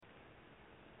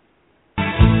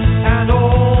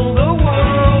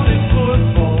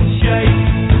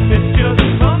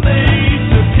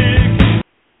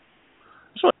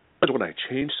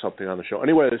change something on the show.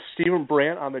 Anyway, it's Stephen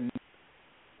Brandt on the,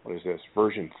 what is this,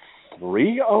 version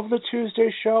 3 of the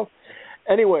Tuesday show?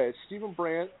 Anyway, it's Stephen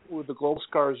Brandt with the Global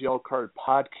Scars Yellow Card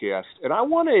podcast, and I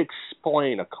want to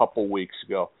explain a couple weeks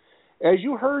ago. As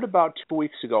you heard about 2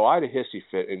 weeks ago, I had a hissy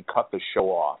fit and cut the show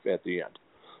off at the end.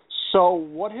 So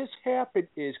what has happened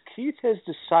is Keith has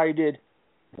decided,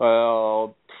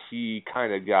 well, he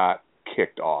kind of got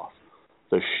kicked off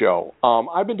the show.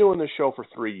 I've been doing this show for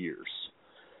 3 years,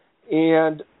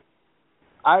 and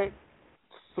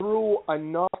through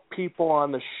enough people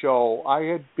on the show, I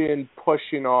had been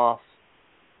pushing off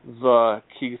the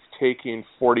Keith taking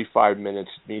 45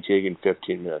 minutes, me taking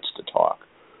 15 minutes to talk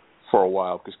for a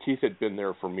while, because Keith had been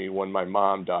there for me when my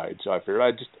mom died. So I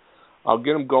figured I'll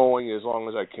get him going as long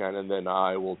as I can, and then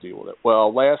I will deal with it.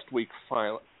 Well, last week,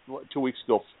 2 weeks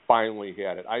ago, finally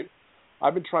had it.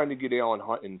 I've been trying to get Alan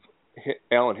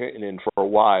Hinton in for a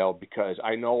while, because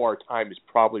I know our time is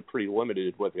probably pretty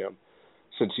limited with him,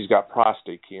 since he's got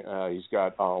prostate cancer.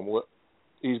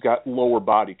 He's got lower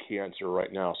body cancer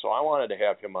right now, so I wanted to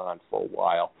have him on for a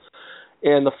while.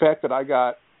 And the fact that I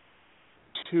got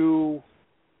 2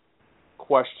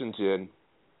 questions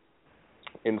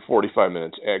in 45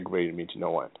 minutes aggravated me to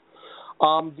no end.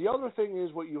 The other thing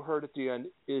is what you heard at the end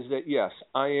is that, yes,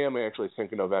 I am actually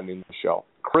thinking of ending the show.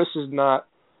 Chris is not.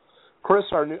 Chris,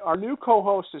 our new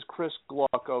co-host is Chris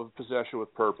Gluck of Possession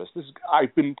with Purpose.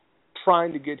 I've been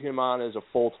trying to get him on as a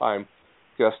full-time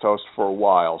guest host for a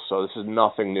while, so this is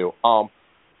nothing new.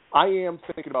 I am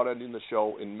thinking about ending the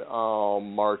show in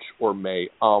March or May.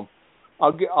 I'll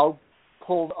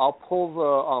pull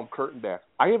the curtain back.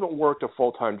 I haven't worked a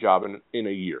full-time job in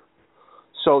a year,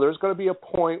 so there's going to be a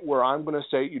point where I'm going to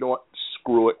say, you know what,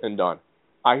 screw it and done.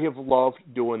 I have loved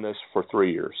doing this for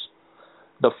 3 years.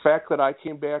 The fact that I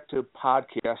came back to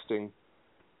podcasting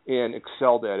and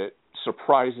excelled at it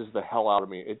surprises the hell out of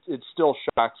me. It still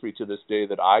shocks me to this day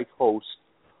that I host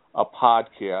a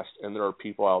podcast and there are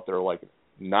people out there like,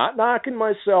 not knocking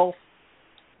myself,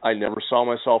 I never saw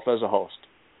myself as a host.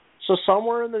 So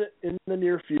somewhere in the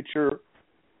near future,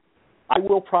 I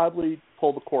will probably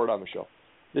pull the cord on the show.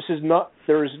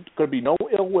 There is going to be no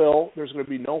ill will. There's going to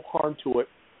be no harm to it.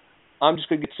 I'm just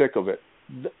going to get sick of it.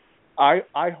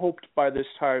 I hoped by this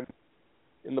time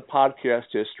in the podcast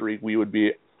history we would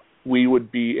be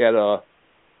at a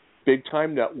big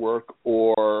time network,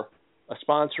 or a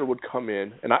sponsor would come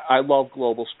in. And I love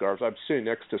Global Scarves. I'm sitting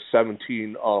next to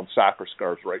 17 soccer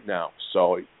scarves right now.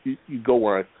 So you go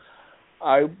where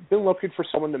I've been looking for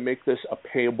someone to make this a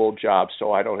payable job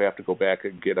so I don't have to go back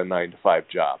and get a 9-to-5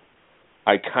 job.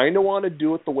 I kind of want to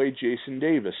do it the way Jason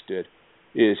Davis did.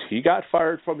 Is he got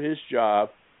fired from his job,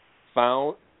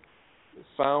 found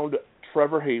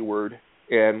Trevor Hayward,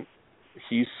 and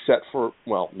he's set for,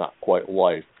 well, not quite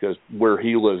life, because where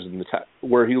he lives in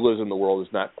the world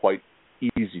is not quite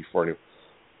easy for him.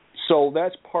 So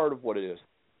that's part of what it is.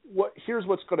 Here's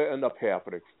what's going to end up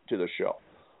happening to the show.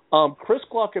 Chris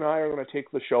Gluck and I are going to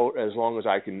take the show as long as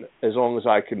I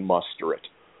can muster it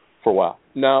for a while.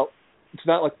 Now, it's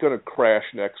not like going to crash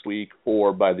next week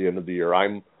or by the end of the year.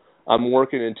 I'm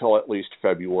working until at least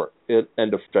February,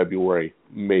 end of February,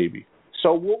 maybe.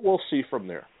 So we'll see from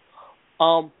there.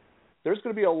 There's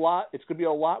going to be a lot. It's going to be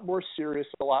a lot more serious,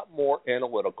 a lot more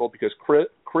analytical, because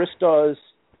Chris does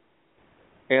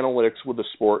analytics with the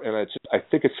sport, and I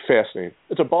think it's fascinating.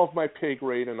 It's above my pay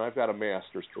grade, and I've got a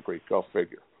master's degree. Go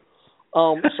figure.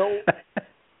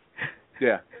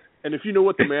 Yeah. And if you know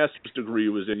what the master's degree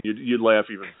was in, you'd laugh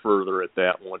even further at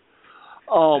that one.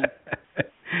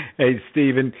 Hey,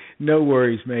 Stephen, no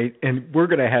worries, mate. And we're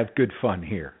going to have good fun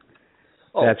here.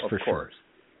 That's for sure.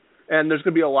 And there's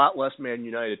going to be a lot less Man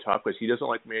United talk, because he doesn't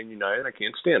like Man United. I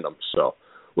can't stand them. So,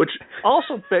 which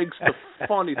also begs the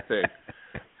funny thing.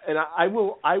 And I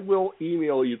will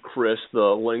email you, Chris, the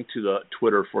link to the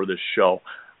Twitter for this show.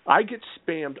 I get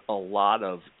spammed a lot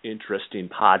of interesting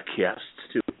podcasts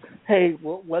too. Hey,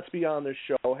 well, let's be on this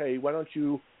show. Hey, why don't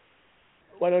you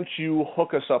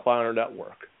hook us up on our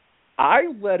network? I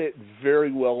let it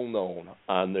very well known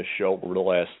on this show over the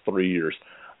last 3 years.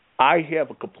 I have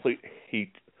a complete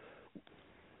hate.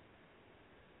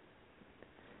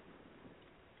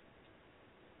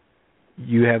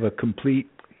 You have a complete.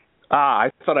 I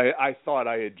thought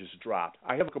I had just dropped.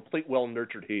 I have a complete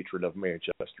well-nurtured hatred of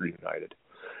Manchester United,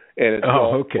 and it's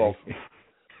okay. Well,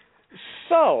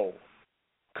 so,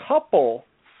 couple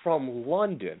from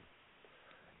London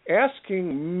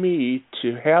asking me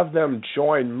to have them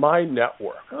join my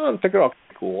network. I'm thinking, oh,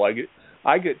 cool.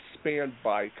 I get spammed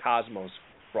by Cosmos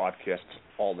broadcasts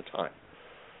all the time.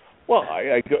 Well,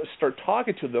 I start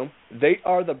talking to them. They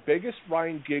are the biggest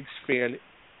Ryan Giggs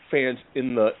fans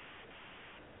in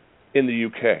in the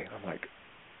UK. I'm like,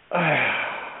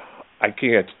 I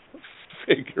can't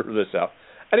figure this out.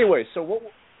 Anyway, so what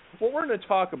we're going to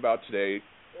talk about today,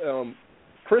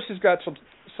 Chris has got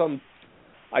some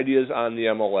ideas on the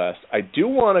MLS. I do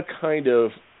want to kind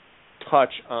of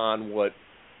touch on what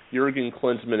Jurgen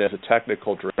Klinsmann, as a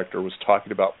technical director, was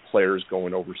talking about players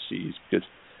going overseas, because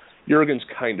Jurgen's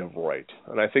kind of right,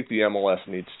 and I think the MLS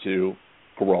needs to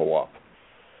grow up.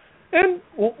 And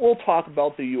we'll talk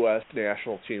about the U.S.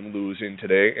 national team losing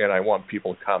today, and I want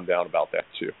people to calm down about that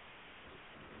too.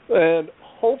 And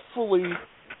hopefully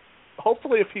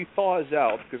if he thaws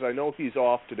out, because I know he's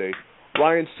off today,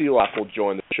 Ryan Sealock will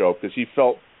join the show, because he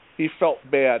felt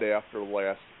bad after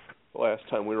the last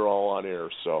time we were all on air,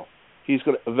 so he's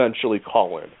going to eventually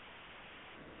call in.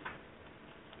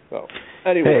 So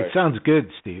anyway, hey, it sounds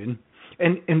good, Steven.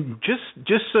 And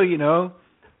just so you know,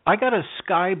 I got a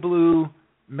sky blue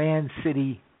Man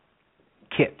City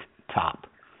kit top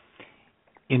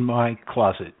in my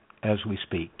closet as we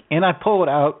speak, and I pull it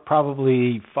out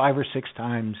probably 5 or 6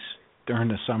 times during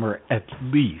the summer at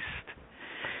least.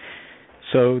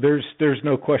 So there's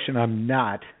no question I'm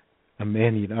not a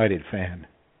Man United fan,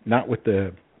 not with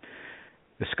the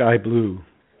sky blue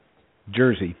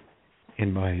jersey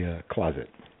in my closet.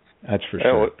 That's for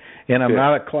sure. And I'm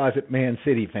not a closet Man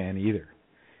City fan either.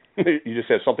 You just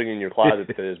have something in your closet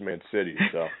that is Man City,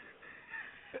 so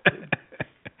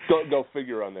go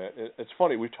figure on that. It's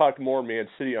funny, we've talked more Man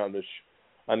City on this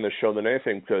show than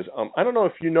anything, because I don't know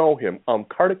if you know him,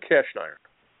 Carter Kashnier.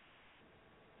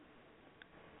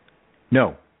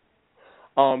 No.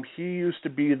 He used to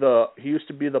be the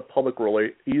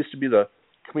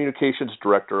communications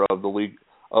director of the league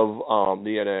of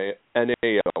the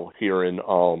NAL here in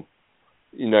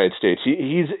United States.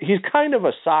 He's kind of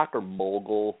a soccer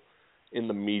mogul in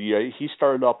the media. He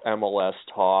started up MLS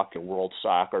Talk and World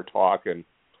Soccer Talk, and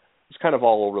it's kind of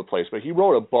all over the place. But he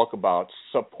wrote a book about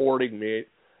supporting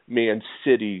Man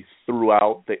City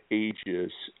throughout the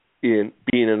ages in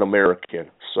being an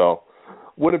American. So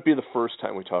wouldn't be the first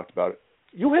time we talked about it.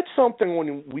 You had something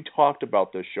when we talked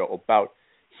about this show about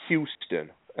Houston,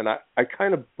 and I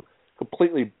kind of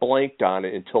completely blanked on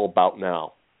it until about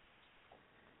now.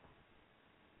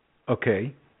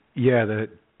 Okay. Yeah, the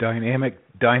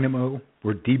Dynamo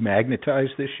were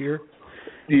demagnetized this year?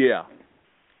 Yeah.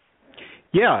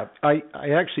 Yeah, I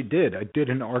actually did. I did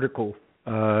an article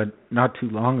not too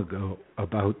long ago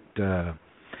about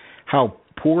how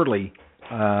poorly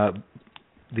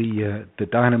the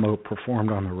Dynamo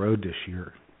performed on the road this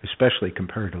year, especially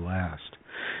compared to last.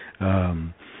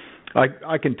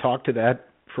 I can talk to that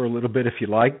for a little bit if you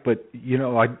like, but you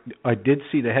know, I did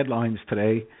see the headlines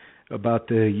today about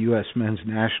the U.S. men's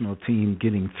national team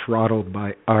getting throttled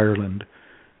by Ireland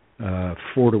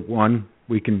 4-1.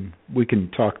 We can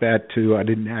talk that too. I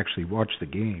didn't actually watch the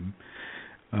game,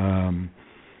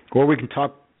 or we can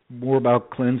talk more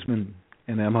about Klinsmann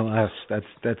and MLS.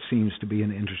 That seems to be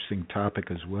an interesting topic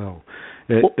as well,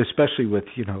 especially with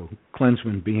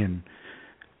Klinsmann being.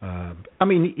 I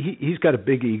mean, he's got a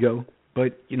big ego,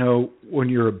 but when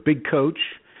you're a big coach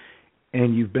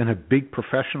and you've been a big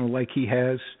professional like he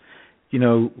has,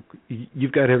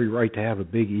 you've got every right to have a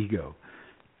big ego,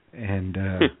 and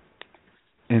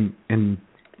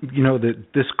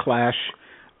this clash,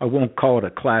 I won't call it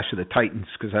a clash of the Titans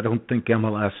because I don't think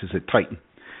MLS is a Titan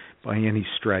by any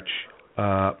stretch.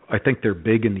 I think they're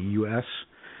big in the U.S.,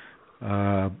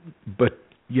 but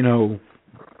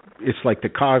it's like the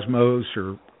Cosmos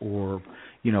or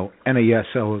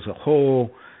NASL as a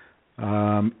whole,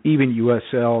 even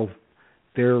USL.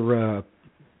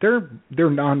 They're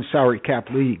non-salary cap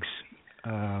leagues.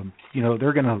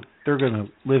 They're gonna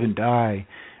live and die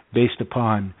based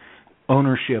upon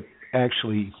ownership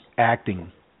actually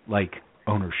acting like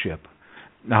ownership,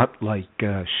 not like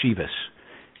Chivas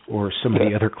or some of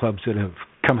the other clubs that have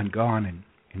come and gone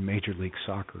in Major League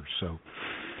Soccer. So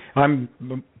I'm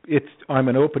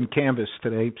an open canvas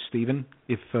today, Stephen.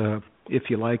 If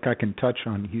you like, I can touch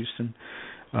on Houston.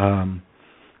 And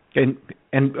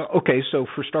okay, so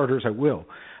for starters, I will.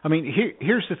 I mean,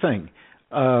 here's the thing,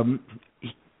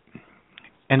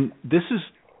 and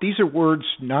these are words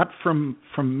not from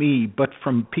me, but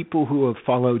from people who have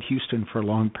followed Houston for a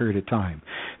long period of time.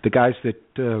 The guys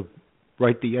that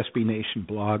write the SB Nation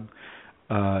blog,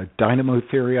 Dynamo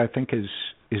Theory, I think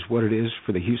is what it is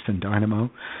for the Houston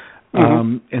Dynamo,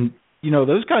 and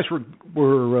those guys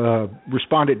were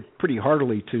responded pretty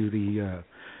heartily to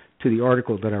the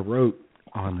article that I wrote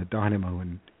on the Dynamo,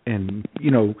 and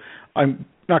I'm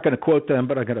not going to quote them,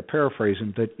 but I'm going to paraphrase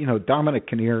them that Dominic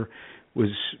Kinnear was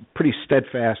pretty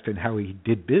steadfast in how he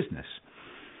did business,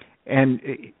 and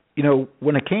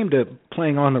when it came to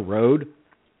playing on the road,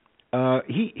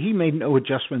 he made no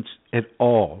adjustments at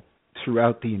all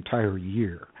throughout the entire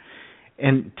year.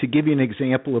 And to give you an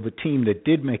example of a team that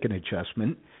did make an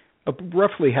adjustment,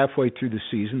 roughly halfway through the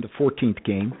season, the 14th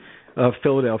game,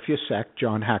 Philadelphia sacked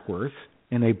John Hackworth,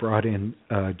 and they brought in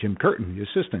Jim Curtin, the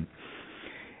assistant.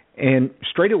 And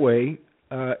straight away,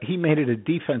 he made it a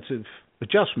defensive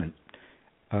adjustment.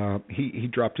 He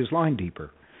dropped his line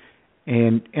deeper.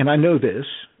 And I know this,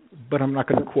 but I'm not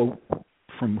going to quote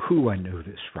from who I know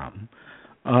this from.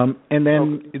 And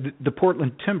then the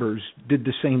Portland Timbers did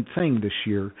the same thing this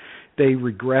year. They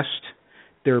regressed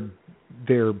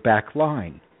their back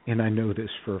line, and I know this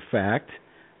for a fact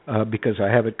because I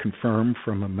have it confirmed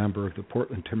from a member of the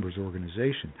Portland Timbers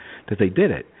organization that they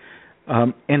did it.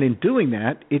 And in doing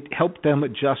that, it helped them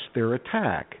adjust their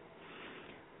attack.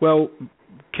 Well,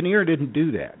 Kinnear didn't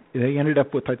do that. They ended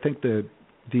up with, I think, the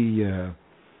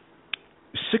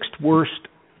sixth worst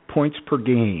points per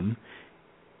game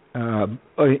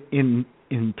in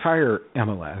entire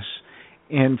MLS,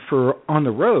 and for on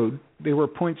the road they were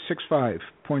 .65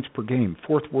 points per game,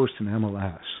 fourth worst in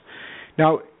MLS.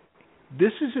 Now,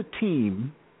 this is a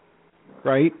team,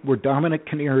 right, where Dominic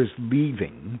Kinnear is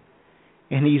leaving,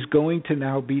 and he's going to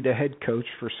now be the head coach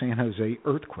for San Jose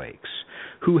Earthquakes,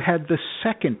 who had the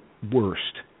second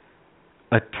worst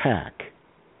attack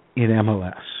in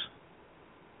MLS.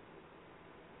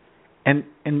 And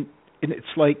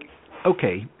it's like,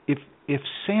 okay, if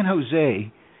San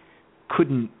Jose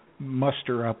couldn't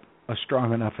muster up a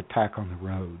strong enough attack on the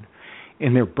road,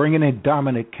 and they're bringing in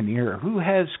Dominic Kinnear, who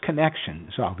has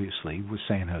connections, obviously, with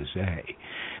San Jose,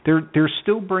 they're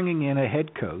still bringing in a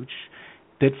head coach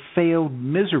that failed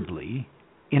miserably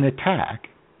in attack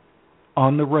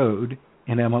on the road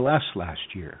in MLS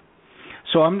last year.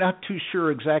 So I'm not too sure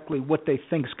exactly what they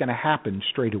think is going to happen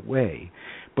straight away,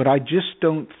 but I just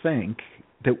don't think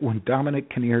that when Dominic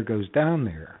Kinnear goes down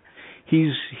there,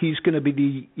 he's going to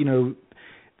be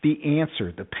the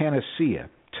answer, the panacea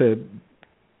to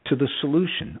the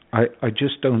solution. I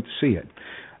just don't see it.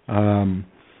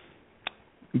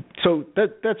 So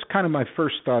that's kind of my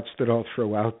first thoughts that I'll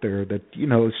throw out there. That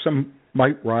some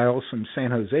might rile some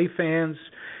San Jose fans,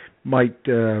 might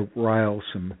rile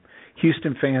some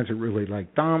Houston fans that really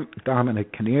like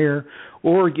Dominic Kinnear,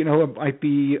 or it might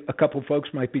be a couple folks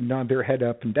might be nodding their head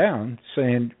up and down,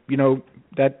 saying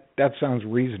that sounds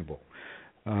reasonable.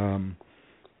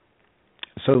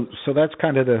 So that's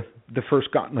kind of the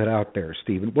first gauntlet out there,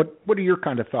 Stephen. What are your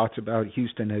kind of thoughts about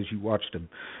Houston as you watched them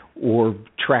or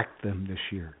tracked them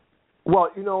this year? Well,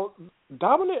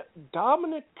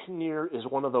 Dominic Kinnear is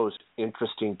one of those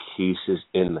interesting cases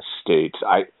in the States.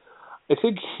 I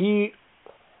think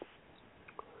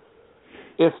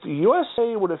if the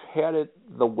USA would have had it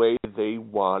the way they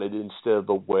wanted instead of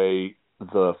the way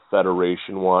the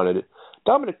Federation wanted it,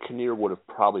 Dominic Kinnear would have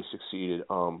probably succeeded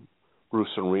Bob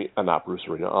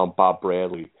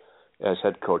Bradley as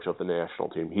head coach of the national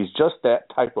team. He's just that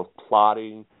type of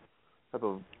plotting, type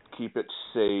of keep it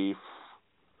safe,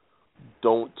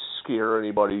 don't scare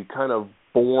anybody, kind of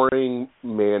boring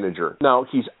manager. Now,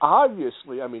 he's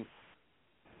obviously,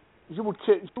 you would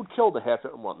kill the half,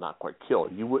 well, not quite kill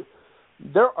it.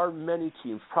 There are many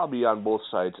teams, probably on both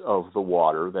sides of the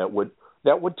water, that would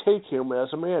take him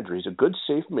as a manager. He's a good,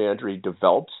 safe manager. He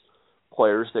develops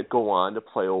players that go on to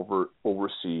play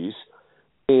overseas,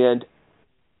 and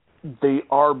they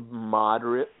are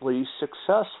moderately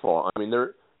successful.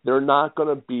 They're not going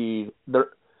to be there.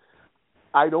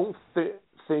 I don't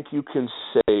think you can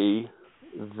say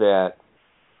that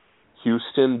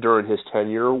Houston during his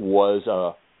tenure was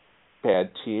a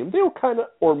bad team. They were kind of,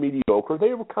 or mediocre.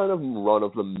 They were kind of run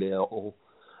of the mill.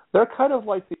 They're kind of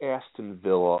like the Aston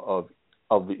Villa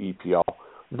of the EPL.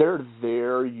 They're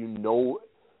there,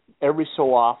 every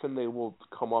so often they will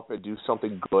come up and do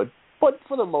something good, but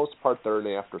for the most part they're an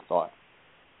afterthought.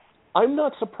 I'm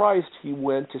not surprised he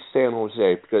went to San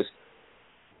Jose because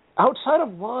outside of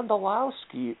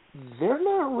Wondolowski, they're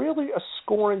not really a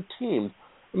scoring team.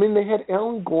 They had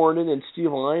Alan Gordon and Steve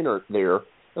Einert there,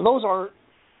 and those aren't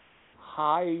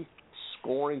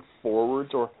high-scoring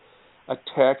forwards or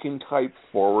attacking-type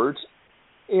forwards.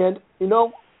 And,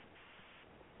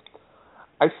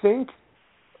 I think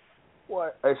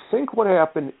what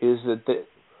happened is that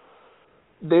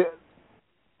the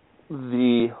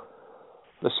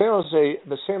San Jose, I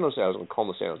was going to call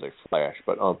them the San Jose Flash,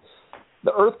 but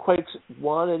the Earthquakes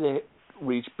wanted to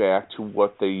reach back to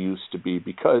what they used to be,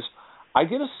 because I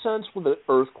get a sense with the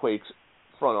Earthquakes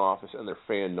front office and their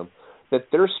fandom that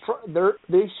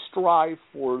they strive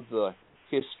for the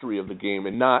history of the game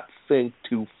and not think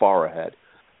too far ahead.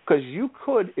 Because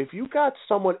if you got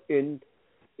someone in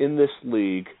this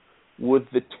league with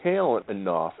the talent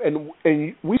enough, and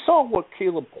we saw what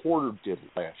Caleb Porter did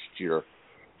last year.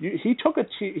 He took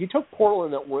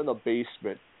Portland that were in the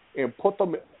basement and put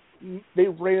them. They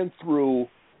ran through a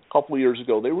couple of years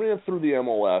ago. They ran through the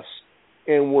MLS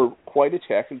and were quite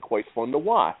attacking, quite fun to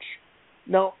watch.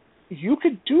 Now you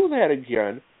could do that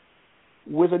again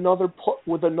with another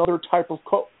type of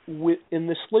in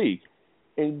this league,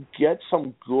 and get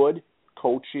some good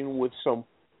coaching with some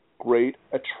great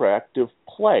attractive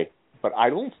play. But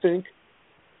I don't think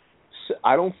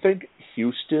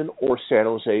Houston or San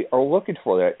Jose are looking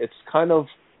for that. It's kind of,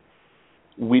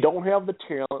 we don't have the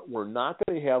talent. We're not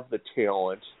going to have the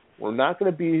talent. We're not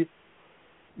going to be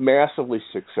massively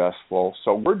successful.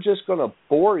 So we're just going to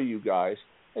bore you guys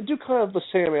and do kind of the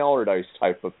Sam Allardyce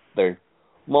type of thing.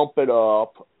 Lump it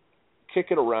up, kick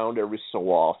it around every so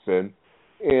often,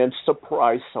 and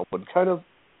surprise someone. Kind of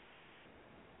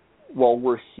while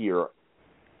we're here.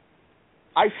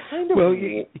 I kind of... Well,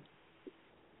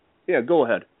 yeah, go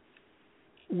ahead.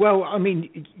 Well, I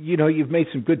mean, you've made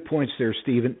some good points there,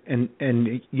 Stephen. And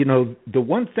the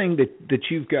one thing that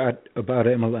you've got about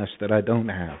MLS that I don't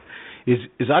have is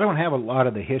I don't have a lot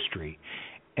of the history.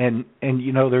 And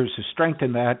there's a strength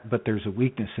in that, but there's a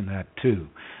weakness in that too.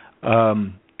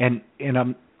 And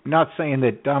I'm not saying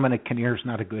that Dominic Kinnear's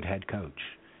not a good head coach.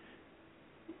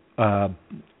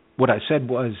 What I said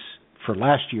was, for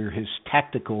last year, his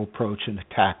tactical approach and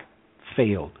attack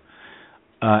failed.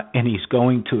 And he's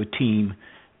going to a team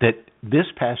that this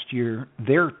past year,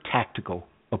 their tactical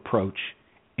approach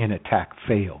and attack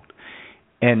failed.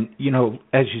 And,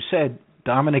 as you said,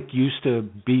 Dominic used to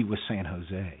be with San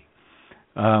Jose.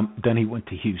 Then he went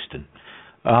to Houston.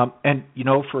 And,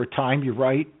 for a time, you're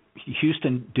right,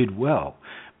 Houston did well.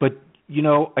 But,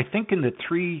 I think in the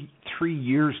three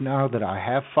years now that I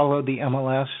have followed the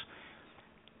MLS,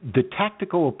 the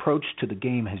tactical approach to the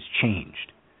game has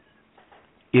changed.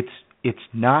 It's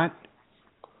not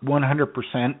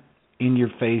 100% in your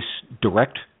face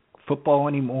direct football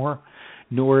anymore,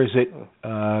 nor is it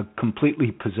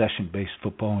completely possession-based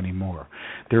football anymore.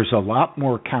 There's a lot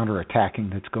more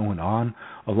counterattacking that's going on,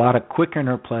 a lot of quick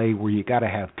interplay where you got to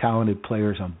have talented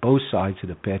players on both sides of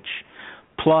the pitch,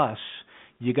 plus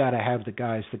you got to have the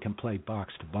guys that can play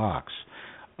box to box.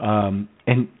 And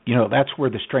that's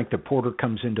where the strength of Porter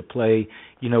comes into play.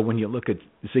 When you look at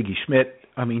Ziggy Schmidt,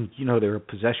 I mean, they're a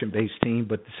possession-based team,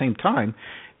 but at the same time,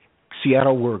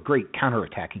 Seattle were a great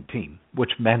counterattacking team,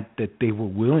 which meant that they were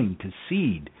willing to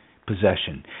cede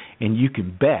possession. And you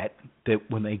can bet that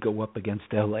when they go up against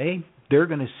L.A., they're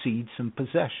going to cede some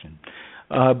possession.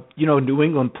 New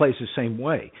England plays the same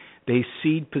way. They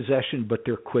cede possession, but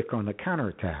they're quick on the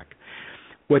counterattack.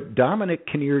 What Dominic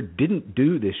Kinnear didn't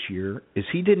do this year is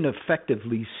he didn't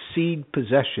effectively cede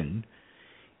possession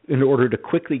in order to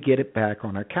quickly get it back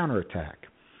on a counterattack.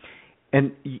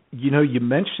 And, you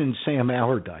mentioned Sam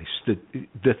Allardyce.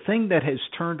 The thing that has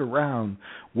turned around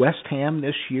West Ham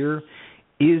this year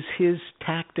is his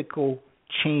tactical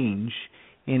change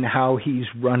in how he's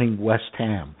running West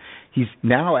Ham. He's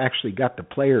now actually got the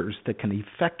players that can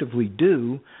effectively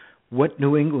do what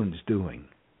New England's doing.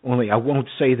 Only I won't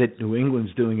say that New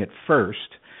England's doing it first.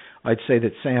 I'd say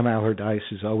that Sam Allardyce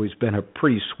has always been a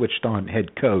pretty switched-on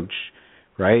head coach,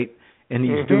 right? And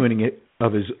he's doing it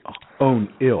of his own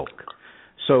ilk.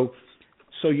 So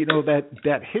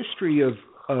that history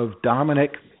of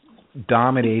Dominic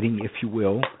dominating, if you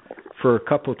will, for a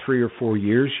couple, 3 or 4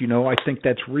 years, I think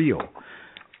that's real.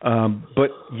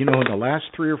 But in the last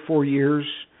 3 or 4 years,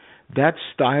 that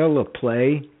style of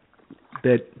play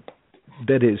that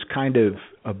is kind of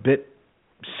a bit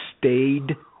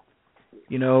stayed,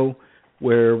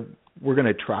 where we're going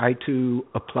to try to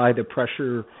apply the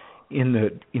pressure in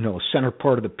the center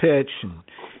part of the pitch, and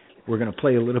we're going to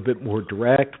play a little bit more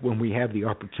direct when we have the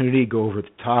opportunity to go over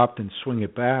the top and swing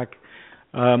it back.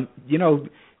 That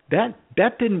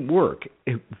didn't work.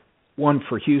 One,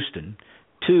 for Houston.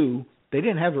 Two, they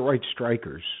didn't have the right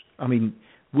strikers. I mean,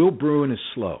 Will Bruin is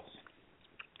slow.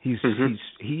 He's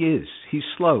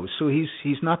slow. So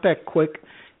he's not that quick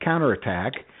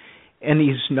counterattack, and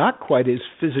he's not quite as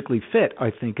physically fit,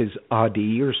 I think, as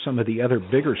Adi or some of the other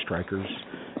bigger strikers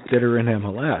that are in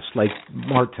MLS, like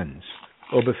Martins,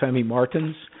 Obafemi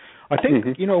Martins. I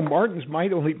think, Martins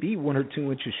might only be 1 or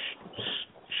 2 inches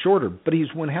shorter, but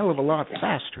he's one hell of a lot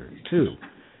faster, too.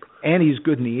 And he's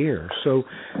good in the air. So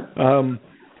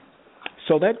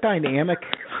that dynamic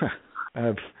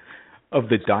of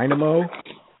the dynamo,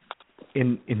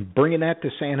 in bringing that to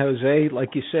San Jose,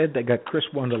 like you said, they got Chris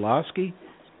Wondolowski.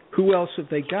 Who else have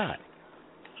they got?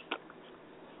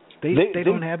 They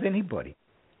don't have anybody.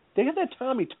 They have that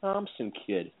Tommy Thompson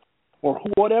kid or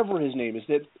whatever his name is,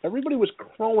 that everybody was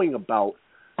crowing about.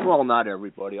 Well, not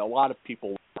everybody. A lot of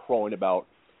people were crowing about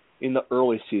in the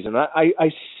early season. I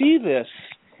see this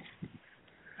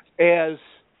as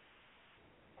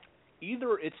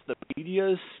either it's the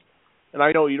media's, and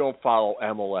I know you don't follow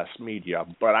MLS media,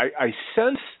 but I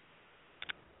sense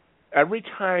every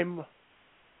time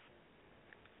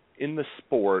in the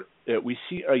sport that we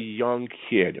see a young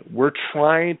kid, we're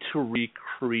trying to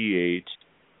recreate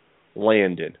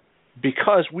Landon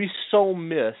because we so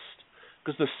missed,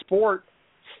 because the sport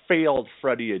failed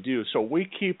Freddie Adu, so we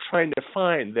keep trying to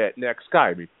find that next guy.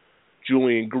 I mean,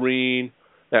 Julian Green,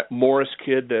 that Morris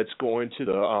kid that's going to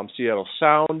the Seattle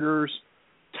Sounders,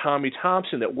 Tommy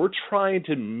Thompson, that we're trying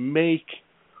to make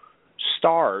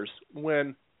stars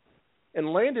when,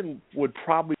 and Landon would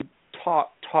probably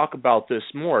talk about this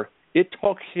more, it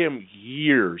took him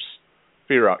years to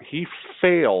figure out. He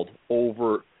failed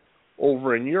over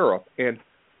in Europe, and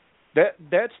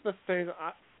that's the thing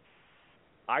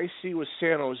I see with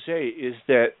San Jose, is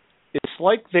that it's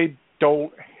like they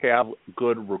don't have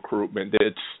good recruitment.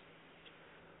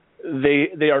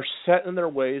 They are set in their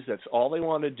ways. That's all they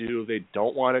want to do. They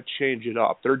don't want to change it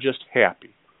up. They're just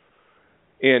happy.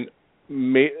 And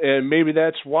maybe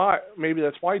that's why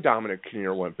Dominic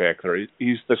Kinnear went back there.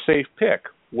 He's the safe pick.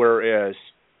 Whereas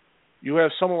you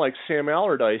have someone like Sam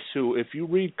Allardyce, who, if you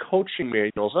read coaching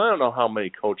manuals, I don't know how many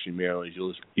coaching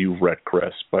manuals you've read,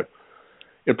 Chris, but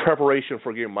in preparation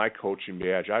for getting my coaching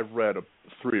badge, I've read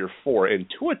 3 or 4. And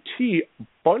to a T, a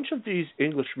bunch of these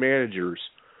English managers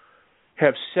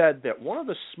have said that one of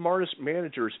the smartest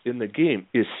managers in the game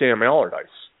is Sam Allardyce.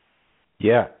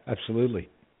 Yeah, absolutely.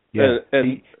 Yeah.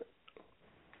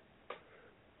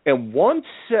 And once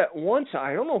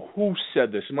I don't know who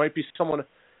said this, it might be someone,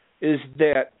 is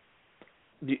that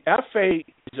the FA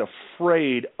is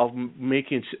afraid of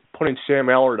putting Sam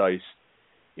Allardyce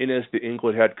in as the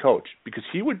England head coach, because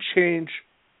he would change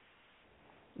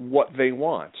what they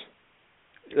want.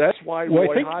 That's why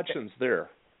Roy Hodgson's there.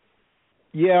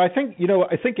 Yeah, I think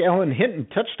Alan Hinton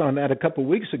touched on that a couple of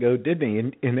weeks ago, didn't he?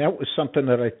 And that was something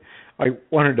that I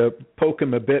wanted to poke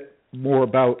him a bit more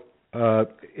about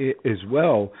as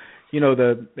well.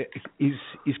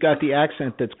 He's got the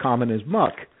accent that's common as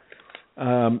muck,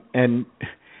 and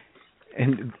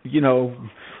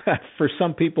for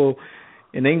some people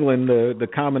in England, the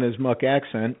common as muck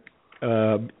accent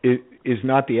is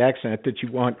not the accent that you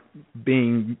want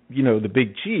being, the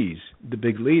big cheese, the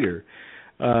big leader.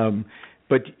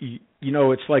 But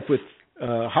it's like with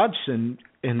Hodgson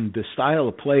and the style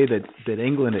of play that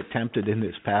England attempted in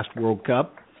this past World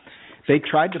Cup. They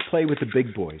tried to play with the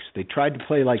big boys. They tried to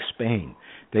play like Spain.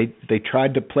 They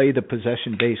tried to play the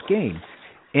possession-based game,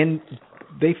 and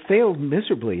they failed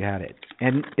miserably at it.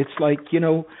 And it's like,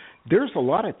 there's a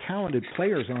lot of talented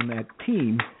players on that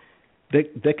team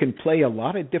that can play a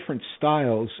lot of different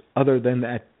styles other than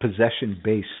that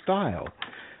possession-based style.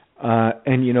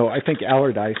 And I think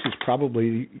Allardyce is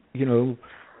probably,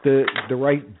 the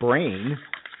right brain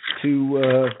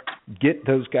to get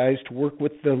those guys to work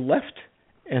with the left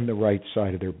and the right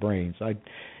side of their brains. But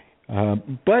I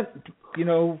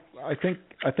think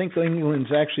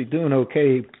England's actually doing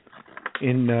okay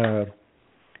in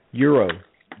Euro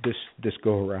this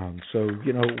go around. So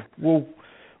we'll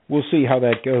see how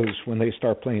that goes when they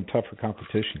start playing tougher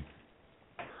competition.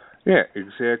 Yeah,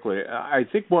 exactly. I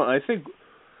think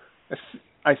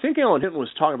Alan Hinton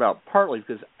was talking about partly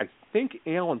because I think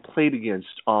Alan played against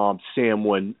Sam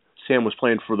when Sam was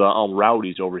playing for the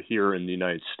Rowdies over here in the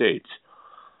United States.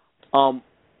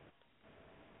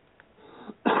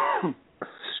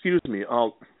 Excuse me.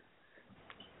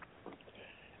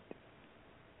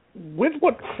 With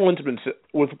what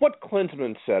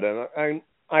Klinsman said, and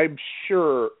I'm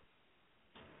sure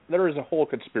there is a whole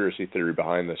conspiracy theory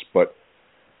behind this, but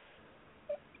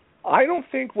I don't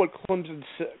think what Klinsman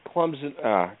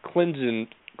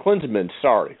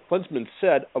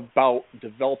said about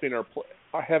developing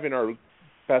having our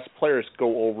best players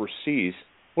go overseas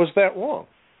was that wrong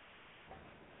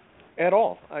at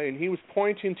all. I mean, he was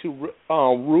pointing to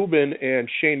Ruben and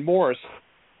Shane Morris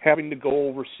having to go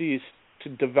overseas to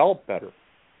develop better.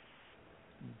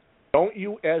 Don't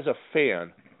you, as a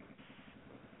fan,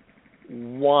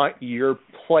 want your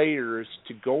players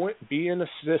to go be in a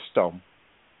system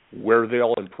where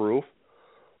they'll improve?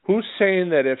 Who's saying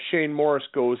that if Shane Morris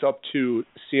goes up to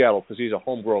Seattle, because he's a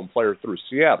homegrown player through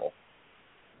Seattle,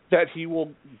 that he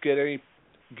will get any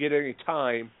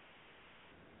time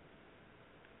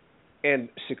and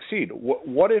succeed?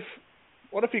 What if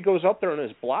he goes up there and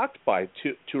is blocked by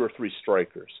two or three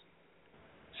strikers?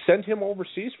 Send him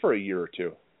overseas for a year or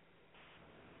two.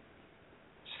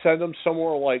 Send him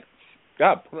somewhere like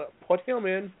God, put him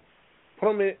in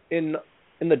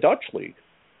the Dutch league.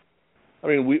 I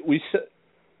mean, we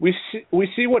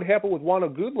see what happened with Juan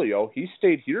Aguilio. He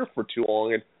stayed here for too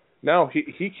long, and now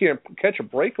he can't catch a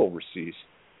break overseas.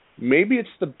 Maybe it's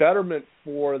the betterment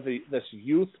for this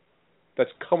youth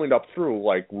that's coming up through,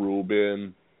 like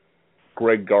Ruben,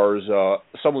 Greg Garza,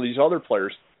 some of these other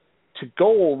players, to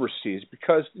go overseas,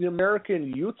 because the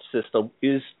American youth system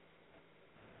is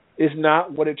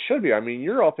not what it should be. I mean,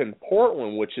 you're up in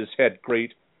Portland, which has had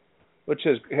great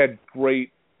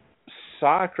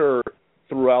soccer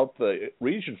throughout the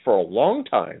region for a long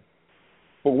time,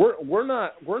 but we're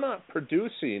not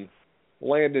producing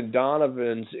Landon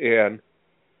Donovans and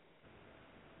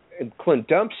Clint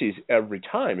Dempsey's every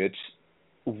time.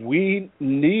 We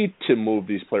need to move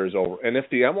these players over, and if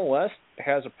the MLS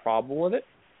has a problem with it,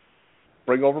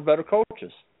 bring over better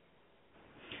coaches.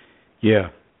 Yeah.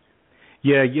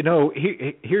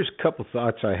 Here's a couple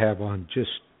thoughts I have on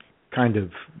just kind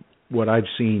of what I've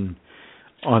seen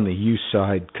on the youth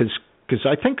side, because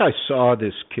I think I saw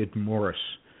this kid Morris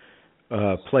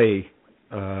play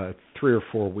 3 or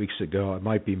 4 weeks ago. I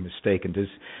might be mistaken.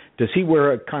 Does he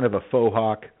wear a kind of a faux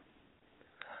hawk?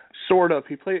 Sort of.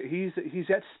 He's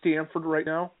at Stanford right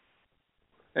now.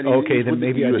 And he's then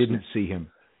maybe I didn't see him.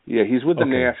 Yeah, he's with the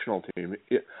national team.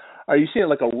 Are you seeing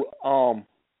like a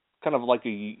kind of like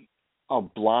a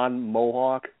blonde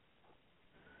mohawk?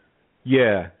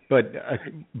 Yeah, but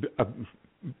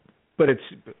it's,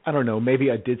 I don't know.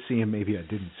 Maybe I did see him. Maybe I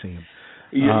didn't see him.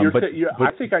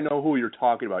 I think I know who you're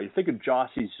talking about. You're thinking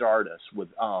Jossie Zardes with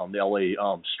the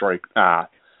LA Strike.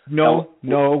 No.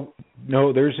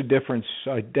 There's a difference.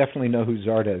 I definitely know who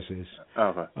Zardes is.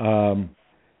 Okay.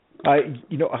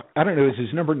 I don't know. Is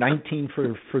his number 19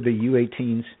 for the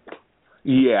U18s?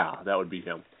 Yeah, that would be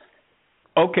him.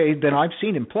 Okay, then I've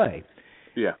seen him play.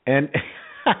 Yeah. And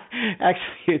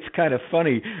actually, it's kind of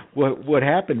funny. What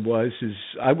happened was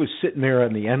I was sitting there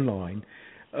on the end line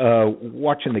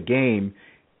watching the game,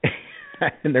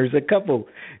 and there's a couple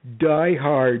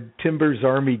die-hard Timbers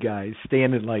Army guys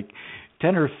standing like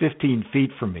 10 or 15 feet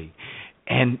from me.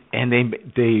 And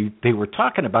they were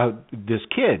talking about this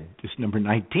kid, this number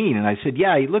 19, and I said,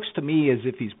 yeah, he looks to me as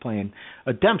if he's playing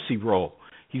a Dempsey role.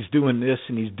 He's doing this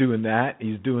and he's doing that.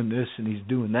 He's doing this and he's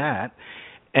doing that,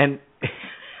 and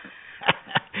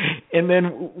and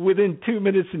then within 2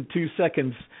 minutes and 2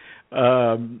 seconds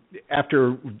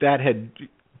after that had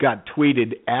got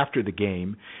tweeted after the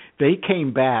game, they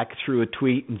came back through a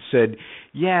tweet and said,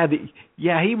 yeah,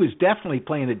 he was definitely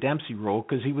playing the Dempsey role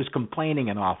because he was complaining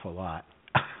an awful lot.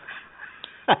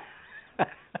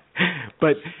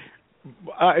 But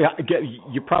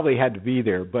you probably had to be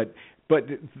there. But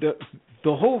the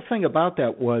whole thing about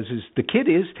that is the kid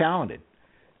is talented.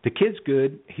 The kid's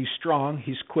good. He's strong.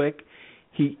 He's quick.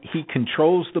 He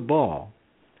controls the ball.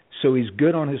 So he's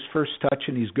good on his first touch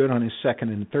and he's good on his second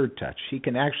and third touch. He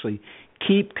can actually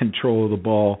keep control of the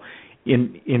ball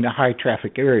in the high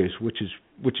traffic areas, which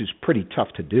is pretty tough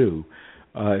to do,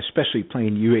 especially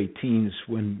playing U18s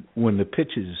when the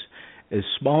pitch is as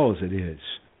small as it is.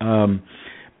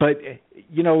 But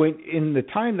in the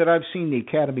time that I've seen the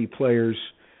academy players,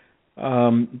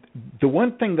 the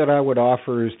one thing that I would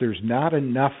offer is there's not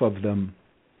enough of them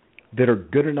that are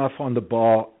good enough on the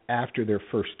ball after their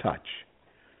first touch.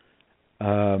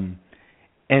 And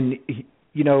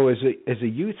as a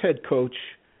youth head coach,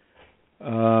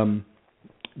 the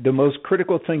most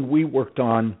critical thing we worked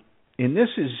on, and this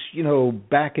is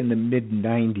back in the mid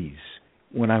 '90s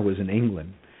when I was in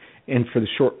England, and for the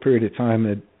short period of time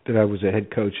that I was a head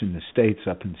coach in the States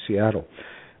up in Seattle,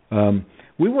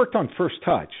 we worked on first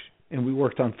touch, and we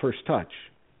worked on first touch,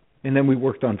 and then we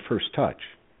worked on first touch,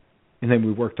 and then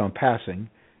we worked on passing,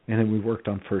 and then we worked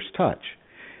on first touch.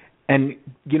 And,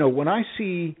 when I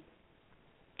see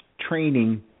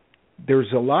training,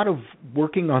 there's a lot of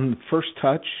working on first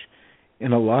touch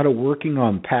and a lot of working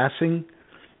on passing,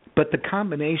 but the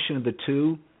combination of the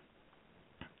two,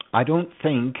 I don't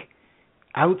think,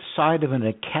 outside of an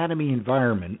academy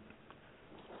environment,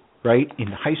 right, in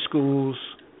high schools,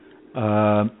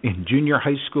 in junior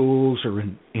high schools, or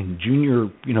in junior,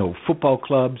 football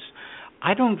clubs,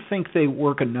 I don't think they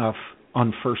work enough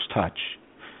on first touch,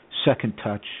 second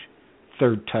touch,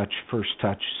 third touch, first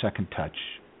touch, second touch,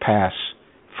 pass,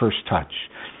 first touch.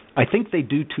 I think they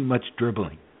do too much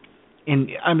dribbling.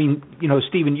 And, I mean,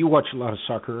 Stephen, you watch a lot of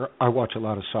soccer. I watch a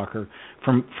lot of soccer.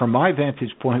 From my vantage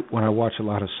point, when I watch a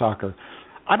lot of soccer,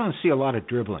 I don't see a lot of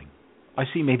dribbling. I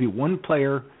see maybe one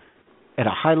player at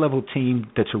a high-level team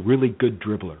that's a really good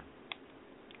dribbler,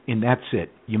 and that's it.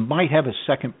 You might have a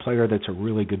second player that's a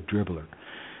really good dribbler.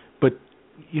 But,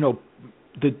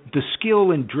 the skill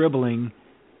in dribbling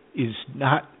is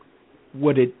not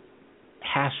what it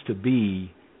has to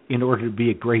be in order to be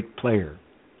a great player.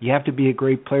 You have to be a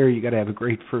great player. You got to have a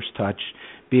great first touch,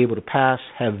 be able to pass,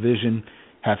 have vision,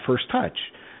 have first touch,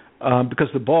 because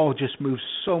the ball just moves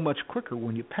so much quicker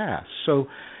when you pass. So,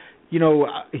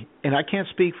 and I can't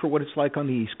speak for what it's like on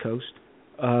the East Coast,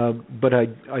 but I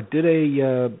did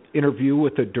a interview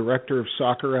with the director of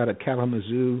soccer out of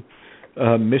Kalamazoo,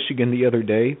 Michigan, the other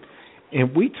day,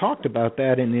 and we talked about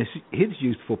that in his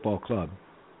youth football club.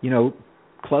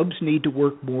 Clubs need to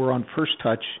work more on first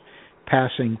touch,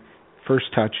 passing, first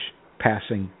touch,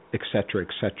 passing, et cetera,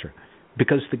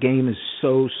 because the game is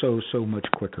so much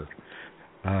quicker.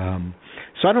 So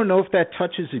I don't know if that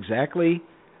touches exactly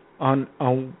on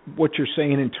what you're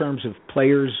saying in terms of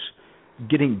players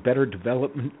getting better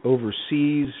development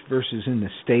overseas versus in the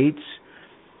States,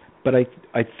 but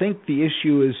I think the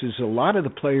issue is a lot of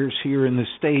the players here in the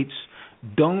States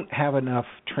don't have enough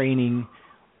training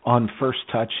on first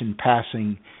touch and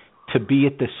passing to be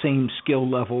at the same skill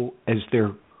level as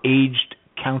their aged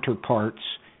counterparts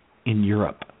in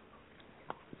Europe.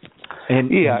 And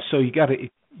so you got to,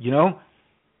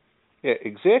 Yeah,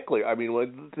 exactly. I mean,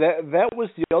 that was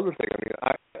the other thing.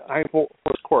 I mean,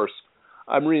 of course,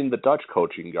 I'm reading the Dutch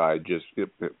coaching guide. It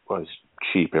was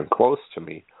cheap and close to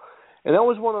me, and that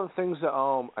was one of the things that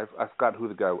I forgot who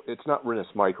the guy. It's not Rinus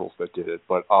Michaels that did it,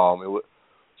 but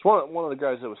it's one of the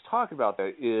guys that was talking about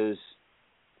that is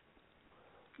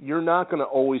you're not going to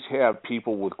always have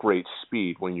people with great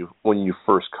speed when you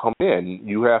first come in.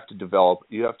 You have to develop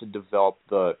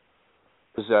the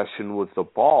possession with the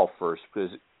ball first, because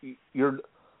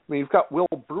you've got Will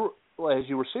as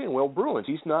you were saying, Will Bruins.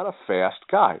 He's not a fast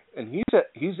guy, and he's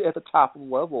at the top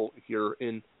level here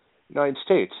in the United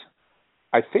States.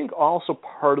 I think also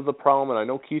part of the problem, and I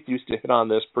know Keith used to hit on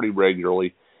this pretty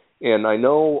regularly, and I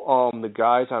know the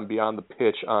guys on Beyond the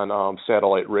Pitch on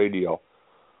satellite radio,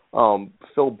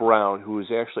 Phil Brown, who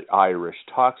is actually Irish,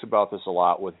 talks about this a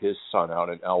lot with his son out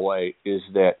in L.A., is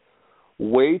that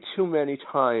way too many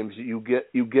times you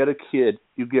get kids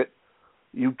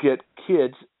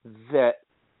that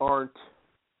aren't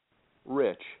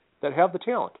rich, that have the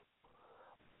talent.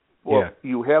 Well,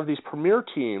 you have these premier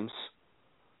teams,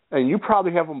 and you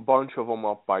probably have a bunch of them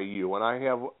up by you, and I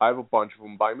have a bunch of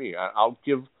them by me. I'll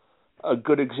give a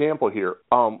good example here.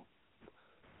 I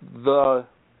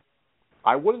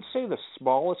wouldn't say the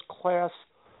smallest class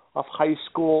of high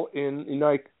school in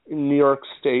New York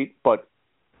State, but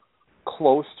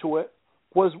close to it,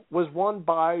 was won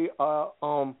by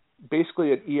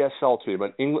basically an ESL team,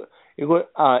 an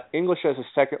English as a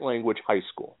second language high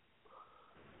school.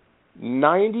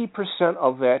 90%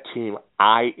 of that team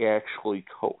I actually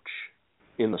coach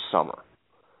in the summer.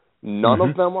 None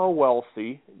of them are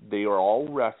wealthy. They are all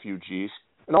refugees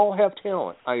and all have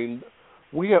talent. I mean,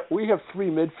 we have three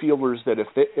midfielders that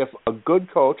if a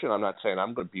good coach, and I'm not saying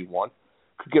I'm going to be one,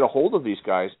 could get a hold of these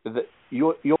guys, that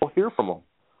you'll hear from them.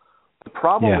 The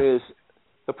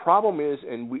problem is,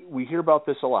 and we hear about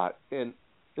this a lot, and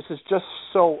this is just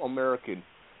so American,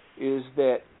 is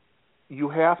that you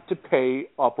have to pay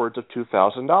upwards of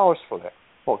 $2,000 for that.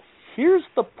 Well, here's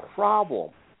the problem,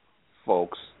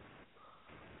 folks.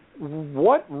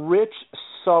 What rich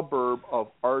suburb of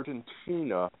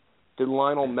Argentina did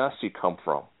Lionel Messi come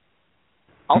from?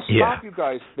 I'll stop you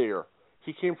guys there.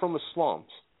 He came from the slums.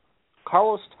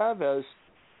 Carlos Tevez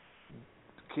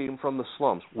came from the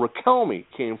slums. Riquelme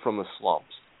came from the slums.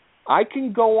 I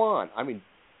can go on. I mean,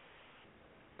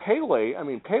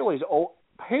 Pele's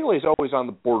always on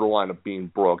the borderline of being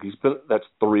broke. That's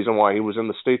the reason why he was in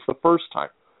the States the first time.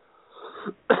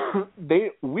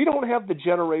 We don't have the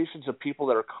generations of people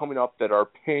that are coming up that are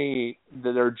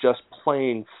just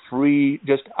playing free,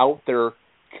 just out there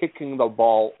kicking the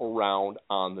ball around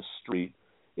on the street.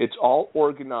 It's all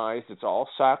organized. It's all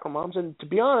soccer moms. And to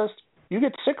be honest, you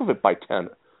get sick of it by 10,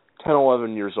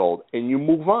 11 years old, and you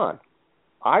move on.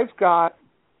 I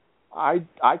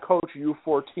coach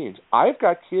U14s. I've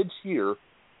got kids here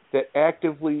that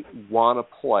actively want to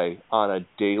play on a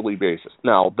daily basis.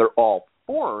 Now, they're all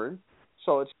foreign,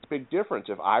 so it's a big difference.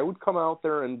 If I would come out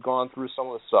there and gone through some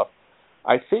of the stuff,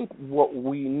 I think what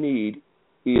we need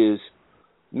is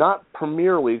not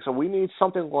Premier League, so we need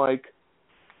something like,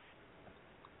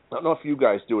 I don't know if you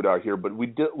guys do it out here, but we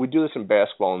do this in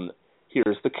basketball, and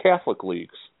here's the Catholic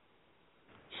leagues.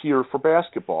 Here for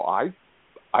basketball,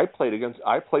 I played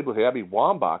with Abby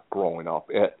Wambach growing up.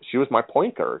 She was my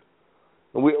point guard.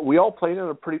 And we all played in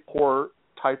a pretty poor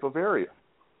type of area.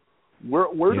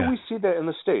 Where do we see that in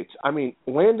the States? I mean,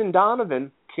 Landon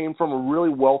Donovan came from a really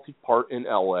wealthy part in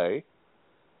L.A.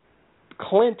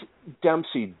 Clint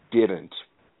Dempsey didn't.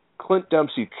 Clint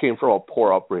Dempsey came from a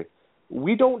poor upbringing.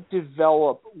 we don't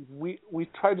develop. We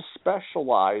try to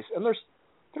specialize, and there's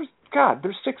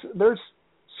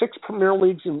six Premier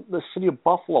Leagues in the city of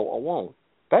Buffalo alone.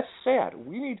 That's sad.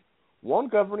 We need one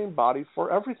governing body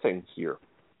for everything here.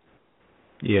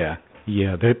 Yeah.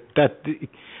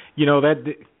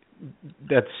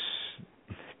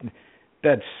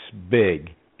 That's big,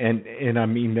 and I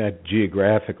mean that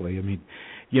geographically. I mean,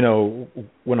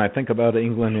 when I think about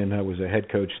England, and I was a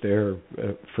head coach there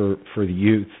for the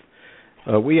youth,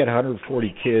 we had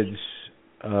 140 kids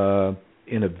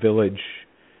in a village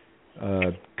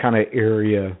kind of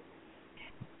area,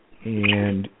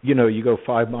 and you go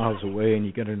 5 miles away and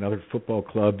you get another football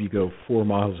club. You go 4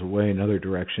 miles away another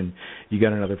direction, you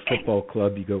get another football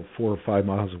club. You go 4 or 5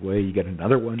 miles away, you get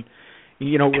another one.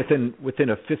 Within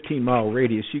a 15-mile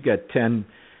radius, you got 10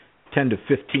 to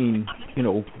 15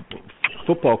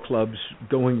 football clubs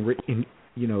going in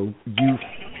U5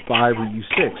 or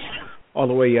U6 all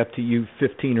the way up to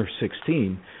U15 or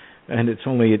 16, and it's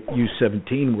only at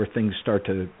U17 where things start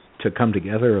to come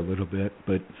together a little bit.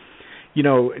 But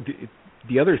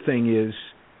the other thing is,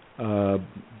 when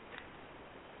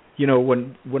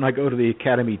I go to the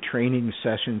academy training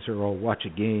sessions or I'll watch a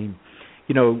game,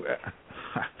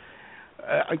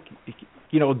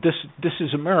 this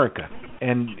is America,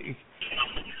 and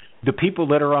the people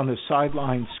that are on the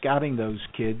sideline scouting those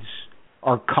kids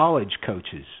are college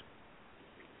coaches.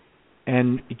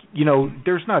 And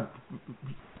there's not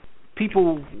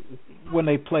people when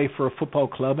they play for a football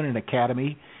club in an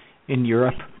academy in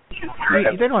Europe.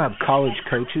 They don't have college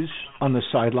coaches on the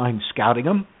sideline scouting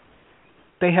them.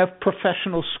 They have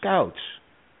professional scouts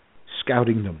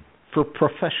scouting them for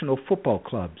professional football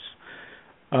clubs.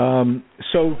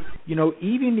 So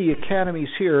even the academies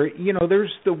here,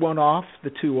 there's the one-off, the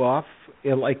two-off,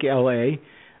 like L.A.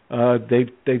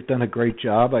 They've done a great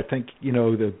job. I think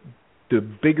the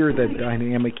bigger the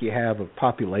dynamic you have of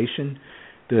population,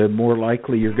 the more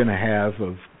likely you're going to have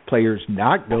of players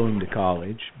not going to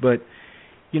college. But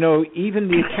even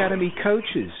the academy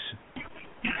coaches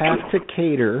have to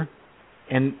cater,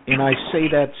 and I say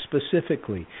that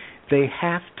specifically. They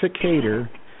have to cater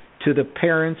to the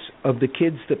parents of the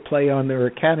kids that play on their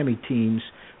academy teams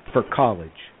for college.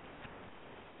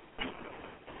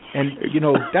 And,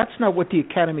 that's not what the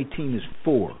academy team is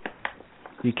for.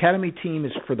 The academy team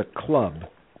is for the club,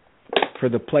 for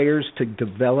the players to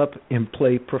develop and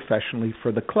play professionally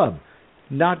for the club,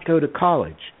 not go to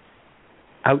college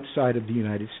outside of the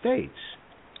United States.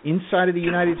 Inside of the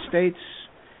United States,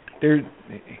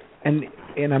 and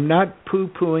I'm not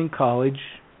poo-pooing college.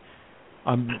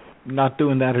 I'm not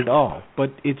doing that at all. But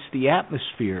it's the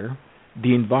atmosphere,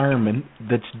 the environment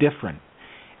that's different.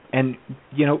 And,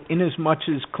 in as much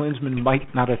as Klinsmann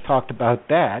might not have talked about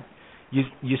that,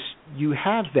 you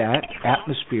have that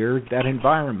atmosphere, that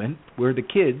environment where the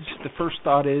kids, the first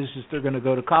thought is they're going to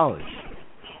go to college.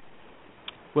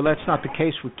 Well, that's not the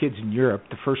case with kids in Europe.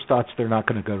 The first thought's they're not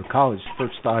going to go to college. The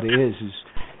first thought is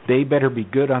they better be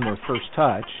good on their first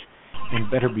touch and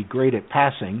better be great at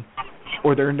passing,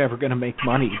 or they're never going to make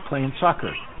money playing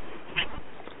soccer.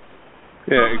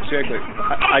 Yeah, exactly.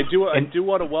 I do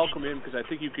want to welcome him because I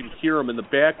think you can hear him in the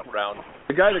background.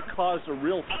 The guy that caused a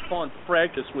real fun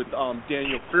practice with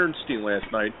Daniel Fernstein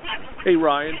last night. Hey,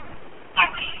 Ryan.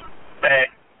 Hey,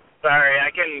 sorry,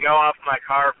 I can go off my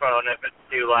car phone if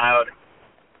it's too loud.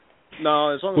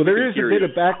 No, as long as well, there is a bit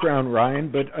of background,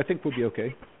 Ryan, but I think we'll be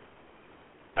okay.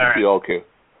 All right. We'll be okay.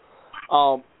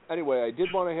 Anyway, I did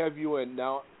want to have you in.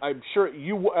 Now, I'm sure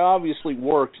you obviously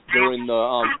worked during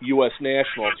the U.S.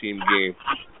 national team game.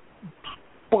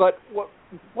 But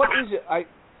what is it?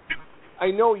 I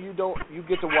know you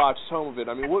get to watch some of it.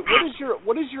 I mean, what is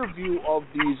your view of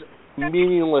these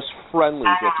meaningless friendlies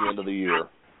at the end of the year?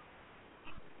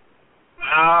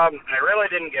 I really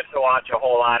didn't get to watch a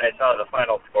whole lot. I saw the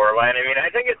final scoreline. I mean,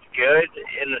 I think it's good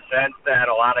in the sense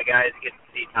that a lot of guys get to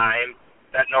see time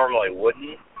that normally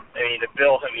wouldn't. I mean, to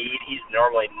Bill Hamid, he's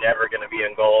normally never going to be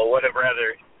in goal. Would have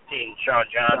rather seen Sean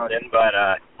Johnson, but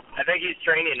I think he's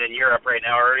training in Europe right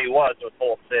now, or he was with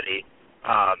Hull City.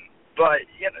 But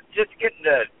just getting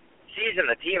to season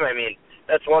the team, I mean,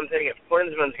 that's one thing. If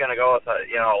Klinsmann's going to go with a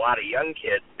lot of young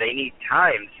kids, they need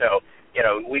time. So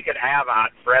we could have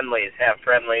odd friendlies,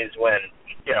 when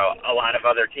a lot of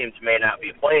other teams may not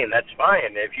be playing. That's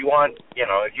fine. If you want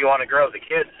to grow the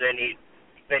kids, they need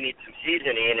some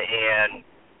seasoning, and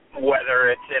whether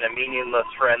it's in a meaningless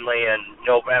friendly in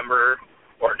November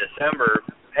or December,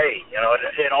 hey,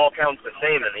 it all counts the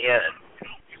same in the end.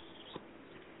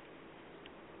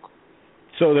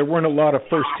 So there weren't a lot of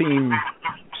first-team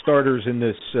starters in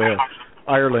this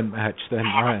Ireland match then,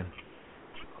 Ryan?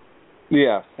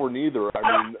 Yeah, for neither.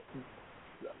 I mean,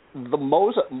 the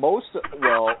most.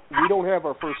 Well, we don't have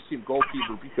our first team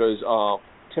goalkeeper because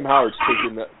Tim Howard's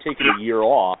taking a year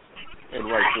off, and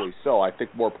rightfully so. I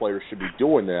think more players should be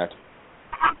doing that.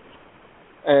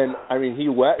 And I mean, he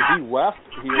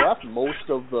left most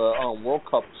of the World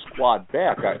Cup squad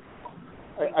back.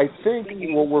 I think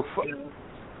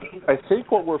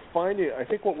what we're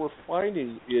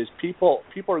finding is people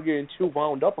are getting too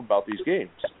wound up about these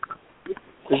games.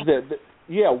 Is that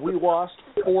we lost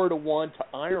 4-1 to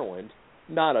Ireland,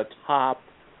 not a top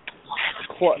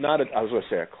club,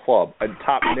 a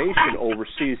top nation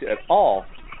overseas at all.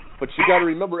 But you got to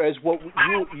remember, as what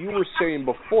you were saying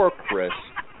before, Chris,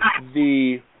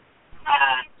 the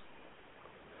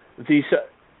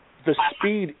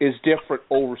speed is different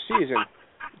overseas, and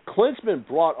Klinsmann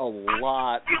brought a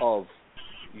lot of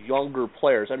younger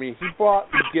players. I mean, he brought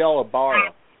Miguel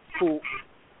Ibarra, who,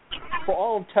 for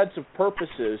all intents and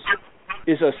purposes,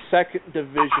 is a second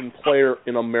division player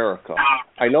in America.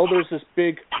 I know there's this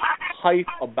big hype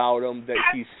about him that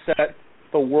he set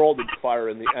the world on fire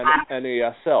in the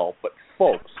NASL, but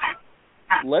folks,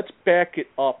 let's back it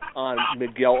up on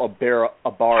Miguel Ibarra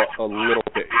a little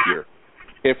bit here.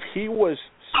 If he was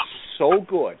so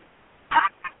good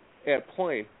at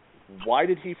playing, why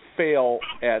did he fail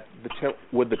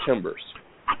with the Timbers?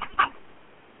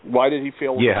 Why did he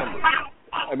fail with the Timbers?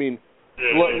 I mean,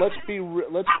 let's be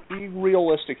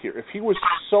realistic here. If he was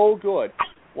so good,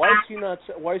 why is he not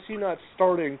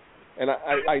starting? And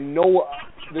I know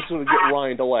this is going to get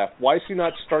Ryan to laugh. Why is he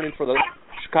not starting for the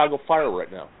Chicago Fire right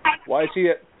now? Why is he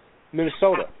at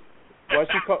Minnesota? Why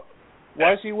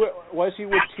is he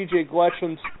with T.J.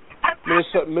 Gletchen's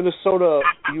Minnesota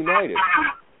United?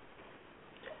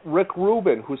 Rick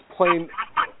Rubin, who's playing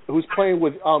with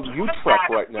Utrecht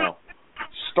right now,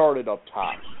 started up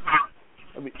top.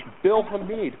 I mean, Bill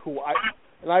Hamid,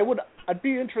 I'd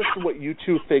be interested in what you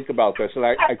two think about this, and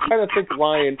I kind of think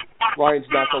Ryan's not going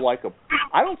to like him.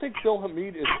 I don't think Bill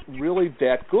Hamid is really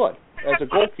that good as a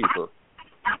goalkeeper.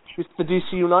 He's the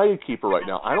DC United keeper right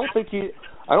now. I don't think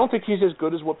he's as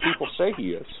good as what people say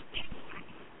he is.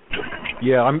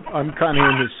 Yeah, I'm kind of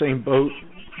in the same boat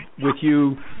with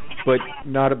you, but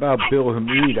not about Bill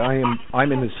Hamid.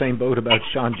 I'm in the same boat about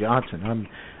Sean Johnson.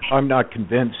 I'm not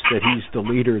convinced that he's the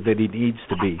leader that he needs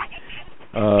to be,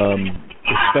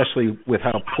 especially with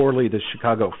how poorly the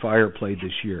Chicago Fire played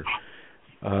this year.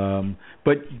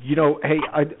 But, hey,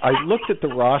 I looked at the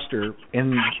roster,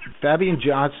 and Fabian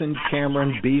Johnson,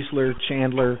 Cameron, Beasler,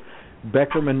 Chandler,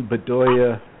 Beckerman,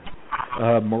 Bedoya,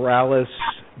 Morales,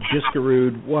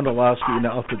 Diskerud, Wondolowski, and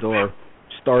Altidore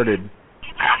started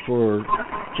for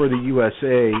the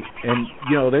USA. And,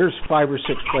 there's 5 or 6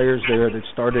 players there that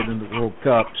started in the World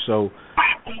Cup. So,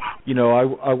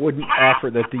 I wouldn't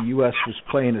offer that the U.S. was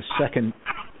playing a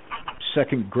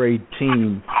second-grade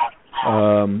team.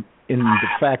 In the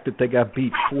fact that they got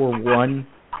beat 4-1,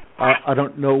 I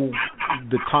don't know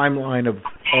the timeline of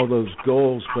all those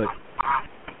goals, but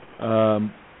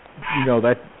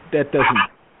that doesn't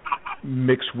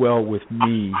mix well with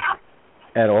me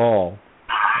at all.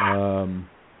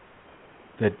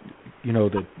 That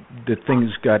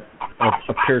things got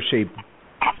a pear-shaped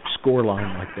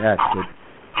scoreline like that. But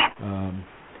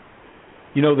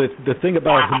the thing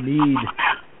about Hamid,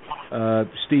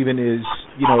 Stephen, is,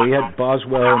 he had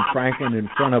Boswell and Franklin in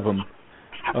front of him,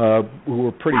 who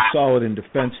were pretty solid in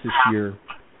defense this year,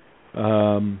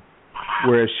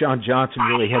 whereas Sean Johnson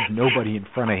really had nobody in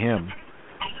front of him.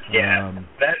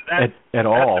 At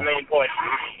all. That's the main point for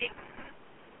me.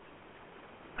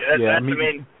 That's the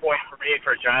main point for me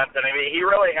for Johnson. I mean, he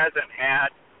really hasn't had,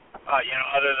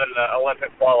 other than the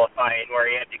Olympic qualifying where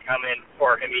he had to come in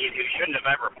for Hamid, who shouldn't have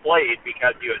ever played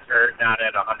because he was hurt, not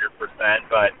at 100%,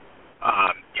 but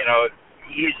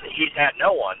he's had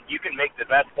no one. You can make the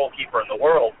best goalkeeper in the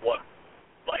world look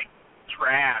like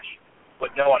trash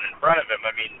with no one in front of him.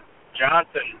 I mean,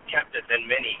 Johnson kept us in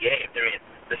many games. I mean,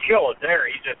 the skill is there.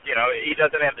 He just, he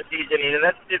doesn't have the seasoning, and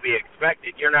that's to be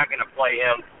expected. You're not going to play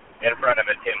him in front of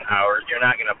a Tim Howard. You're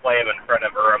not going to play him in front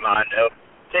of a Ramondo.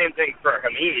 Same thing for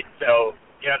Hamid. So,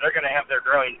 they're going to have their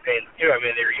growing pains too. I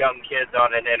mean, they're young kids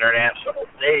on an international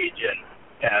stage, and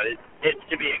it's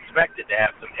to be expected to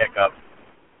have some hiccups.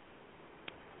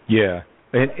 Yeah,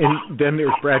 and then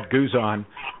there's Brad Guzan,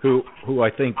 who I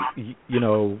think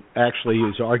actually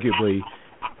is arguably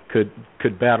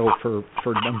could battle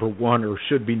for number one, or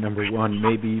should be number one,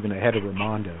 maybe even ahead of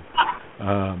Ramondo,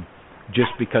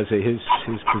 just because of his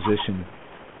position,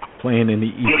 playing in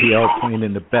the EPL, playing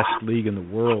in the best league in the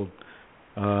world.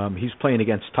 He's playing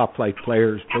against top flight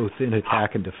players, both in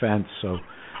attack and defense. So,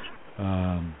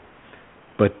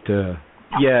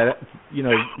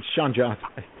 Sean Johnson.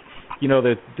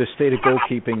 the state of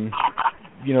goalkeeping,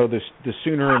 the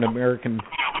sooner an American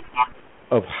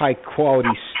of high quality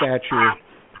stature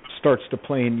starts to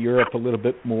play in Europe a little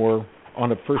bit more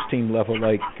on a first team level,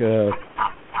 like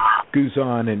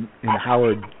Guzan and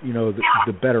Howard,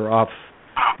 the better off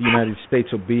the United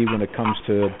States will be when it comes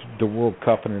to the World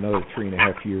Cup in another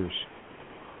 3.5 years.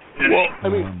 Well,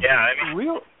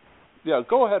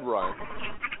 go ahead, Ryan.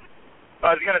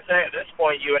 I was going to say, at this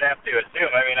point, you would have to assume.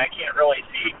 I can't really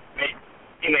see.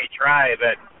 He may try,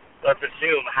 but let's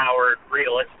assume Howard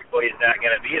realistically is not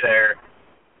going to be there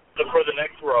for the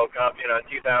next World Cup,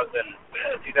 2018.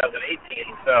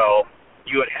 So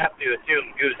you would have to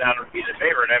assume Guzan would be the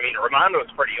favorite.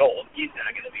 Ramondo's pretty old. He's not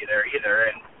going to be there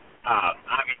either. And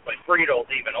obviously,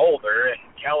 Friedel's even older, and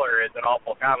Keller is an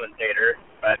awful commentator.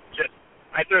 But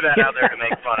I threw that out there to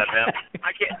make fun of him.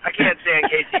 I can't stand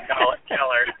Casey Keller.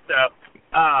 So,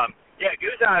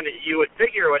 Guzan, you would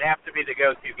figure would have to be the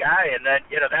go-to guy, and then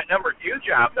that number 2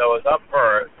 job though is up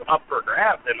for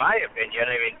grabs in my opinion.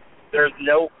 There's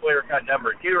no clear-cut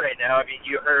number 2 right now.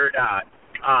 You heard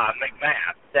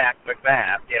McMath, Zach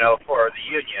McMath, for the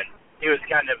Union. He was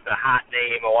kind of the hot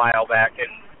name a while back, and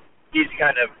he's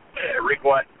kind of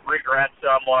regrets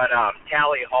somewhat.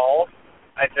 Tally Hall,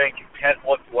 I think, has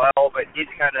looked well, but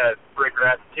he's kind of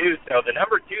regressed too. So the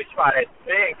number 2 spot, I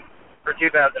think, for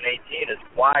 2018 is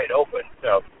wide open.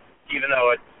 So even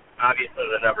though it's obviously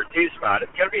the number 2 spot,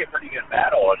 it's going to be a pretty good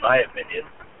battle, in my opinion.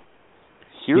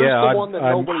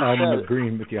 I'm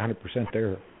agreeing with you 100%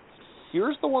 there.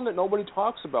 Here's the one that nobody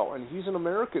talks about, and he's an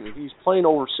American, and he's playing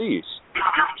overseas.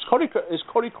 It's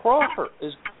Cody Crawford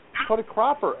at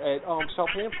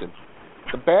Southampton.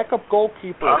 The backup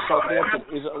goalkeeper at Southampton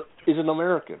is an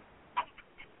American.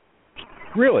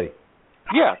 Really?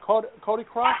 Yeah, Cody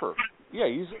Crawford. Yeah,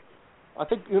 he's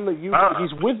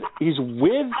with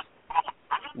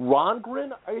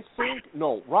Rongren, I think.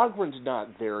 No, Rongren's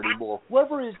not there anymore.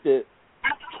 Whoever is the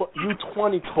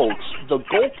U20 coach, the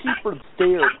goalkeeper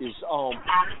there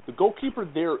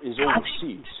is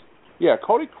overseas. Yeah,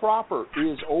 Cody Crawford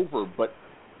is over, but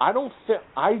I don't think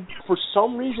for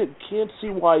some reason can't see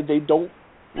why they don't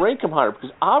rank him higher,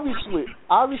 because obviously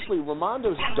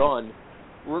Ramondo's done.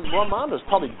 Ramondo's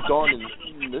probably done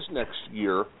in this next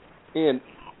year, and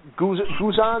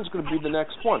Guzan's going to be the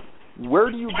next one. Where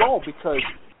do you go? Because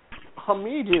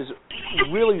Hamid is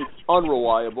really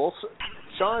unreliable.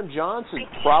 Sean Johnson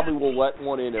probably will let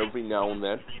one in every now and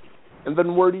then. And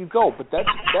then where do you go? But that's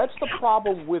the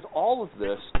problem with all of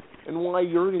this, and why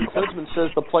Jurgen Klinsmann says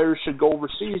the players should go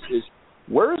overseas is,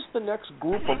 where is the next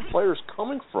group of players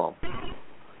coming from?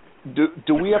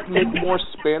 Do we have to make more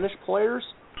Spanish players?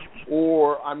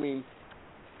 Or,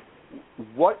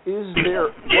 what is there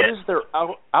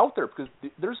out there? Because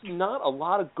there's not a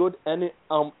lot of good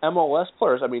MLS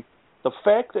players. The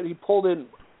fact that he pulled in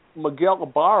Miguel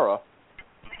Ibarra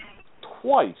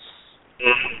twice,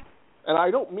 and I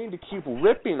don't mean to keep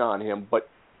ripping on him, but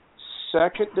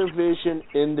second division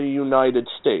in the United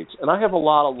States, and I have a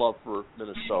lot of love for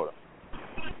Minnesota,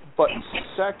 but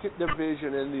second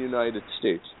division in the United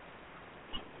States.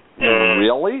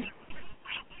 Really?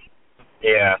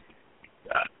 Yeah.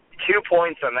 2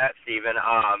 points on that, Stephen.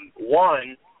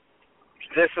 One,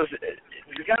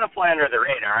 you're going to fly under the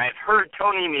radar. I've heard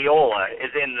Tony Meola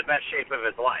is in the best shape of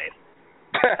his life.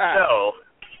 So,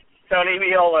 Tony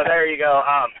Meola, there you go.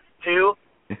 2,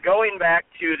 going back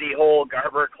to the whole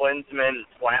Garber-Klinsmann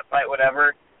slap fight,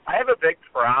 whatever, I have a big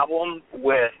problem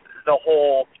with the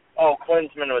whole,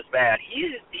 Klinsmann was bad.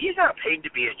 He's not paid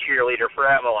to be a cheerleader for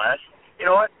MLS. You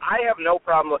know what? I have no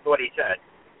problem with what he said.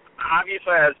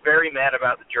 Obviously, I was very mad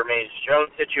about the Jermaine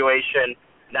Jones situation,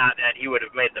 not that he would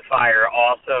have made the Fire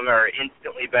awesome or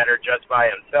instantly better just by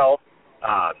himself.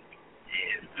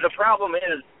 The problem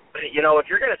is, if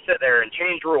you're going to sit there and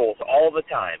change rules all the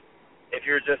time, if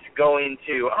you're just going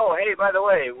to, hey, by the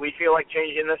way, we feel like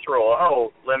changing this rule.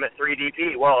 Limit 3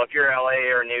 DP. Well, if you're LA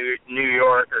or New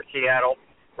York or Seattle,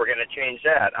 we're going to change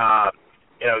that.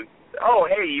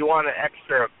 Hey, you want an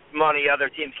extra money other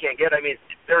teams can't get?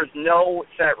 There's no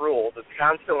set rules. It's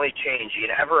constantly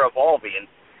changing, ever evolving.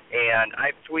 And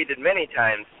I've tweeted many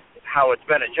times how it's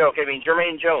been a joke.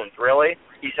 Jermaine Jones, really?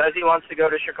 He says he wants to go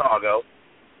to Chicago,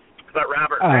 but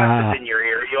Robert Kraft is in your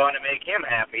ear. You want to make him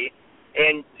happy.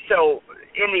 And so,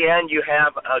 in the end, you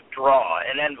have a draw,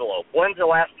 an envelope. When's the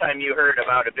last time you heard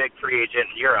about a big free agent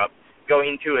in Europe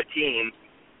going to a team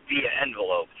via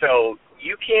envelope? So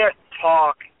you can't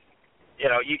talk,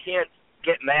 you can't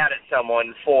get mad at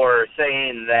someone for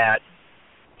saying that,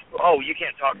 you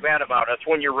can't talk bad about us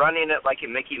when you're running it like a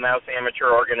Mickey Mouse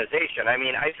amateur organization.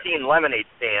 I've seen lemonade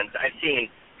stands. I've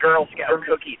seen Girl Scout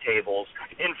cookie tables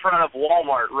in front of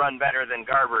Walmart run better than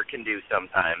Garber can do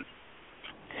sometimes.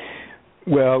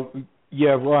 Well,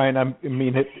 yeah, Ryan, I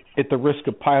mean, at the risk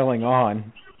of piling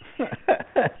on to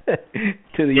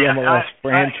the MLS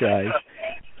franchise,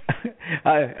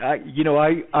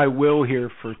 I will here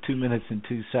for 2 minutes and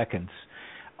 2 seconds.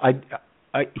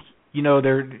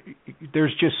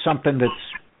 There's just something that's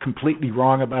completely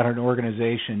wrong about an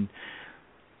organization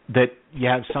that you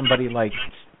have somebody like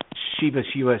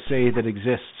Chivas USA that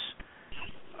exists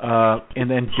and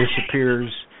then disappears,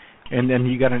 and then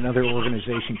you got another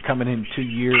organization coming in 2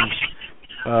 years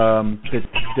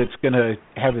that's going to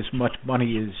have as much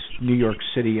money as New York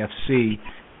City FC,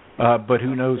 but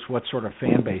who knows what sort of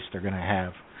fan base they're going to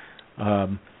have.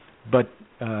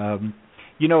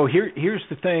 Here's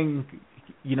the thing.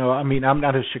 I mean, I'm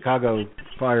not a Chicago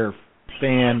Fire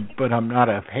fan, but I'm not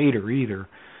a hater either.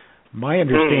 My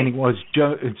understanding was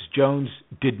Jones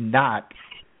did not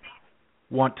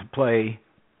want to play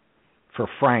for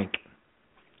Frank,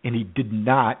 and he did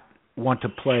not want to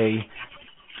play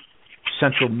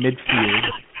central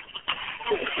midfield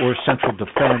or central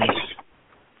defense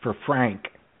for Frank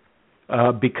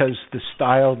because the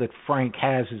style that Frank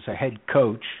has as a head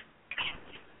coach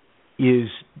is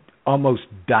almost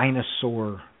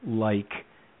dinosaur-like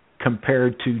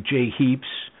compared to Jay Heaps,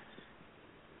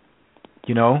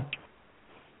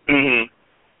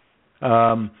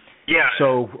 Yeah.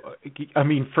 So, I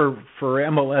mean, for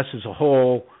MLS as a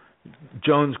whole,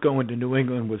 Jones going to New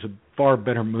England was a far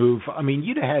better move. I mean,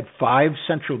 you'd have had 5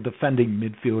 central defending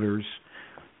midfielders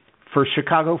for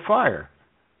Chicago Fire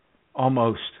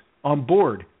almost on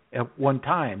board at one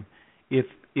time if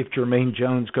Jermaine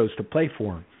Jones goes to play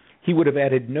for him. He would have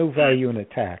added no value in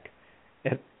attack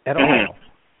at all.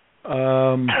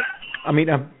 I mean,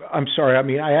 I'm sorry. I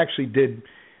mean, I actually did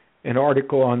an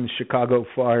article on the Chicago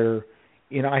Fire,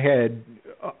 and I had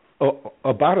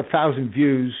about 1,000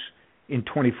 views in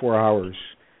 24 hours,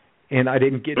 and I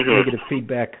didn't get negative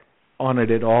feedback on it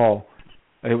at all.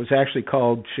 It was actually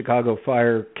called Chicago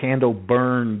Fire Candle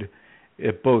Burned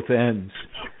at both ends.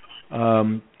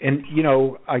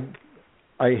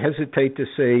 I hesitate to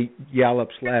say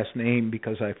Yallop's last name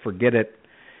because I forget it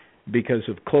because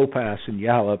of Klopas and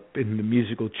Yallop in the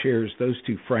musical chairs those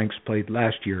two Franks played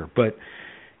last year. But,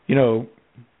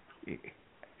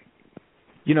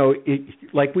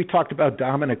 like we talked about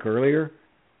Dominic earlier,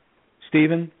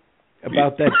 Stephen,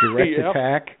 about that direct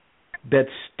attack, that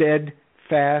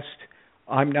steadfast,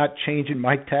 I'm not changing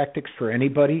my tactics for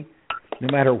anybody, no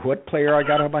matter what player I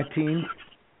got on my team.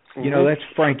 That's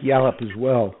Frank Yallop as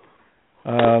well.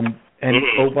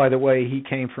 Oh, by the way, he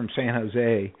came from San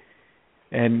Jose.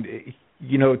 And,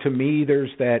 to me,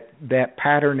 there's that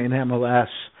pattern in MLS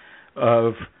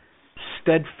of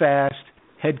steadfast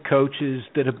head coaches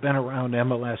that have been around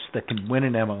MLS that can win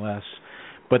in MLS,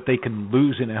 but they can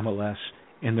lose in MLS,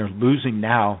 and they're losing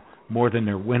now more than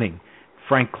they're winning.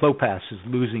 Frank Klopas is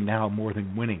losing now more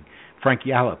than winning. Frank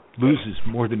Yallop loses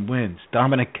more than wins.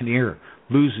 Dominic Kinnear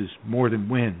loses more than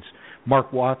wins.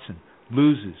 Mark Watson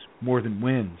loses more than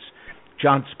wins.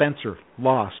 John Spencer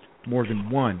lost more than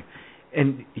won.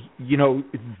 And,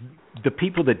 the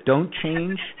people that don't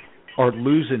change are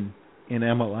losing in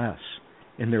MLS,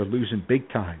 and they're losing big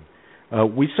time.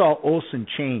 We saw Olsen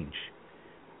change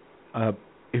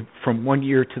from one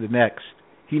year to the next.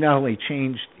 He not only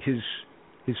changed his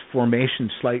formation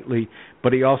slightly,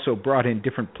 but he also brought in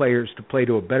different players to play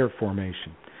to a better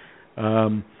formation.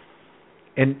 And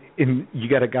you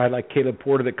got a guy like Caleb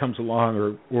Porter that comes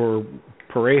along, or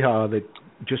Pareja that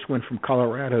just went from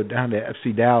Colorado down to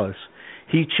FC Dallas.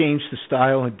 He changed the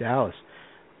style in Dallas.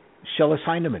 Shellis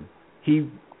Heinemann, he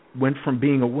went from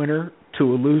being a winner to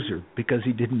a loser because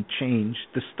he didn't change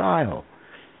the style.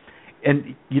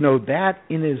 And, that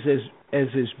is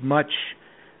as much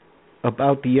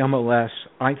about the MLS,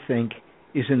 I think,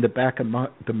 is in the back of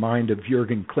the mind of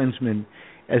Jurgen Klinsmann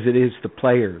as it is the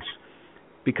players.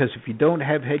 Because if you don't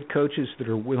have head coaches that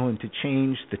are willing to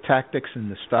change the tactics and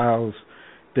the styles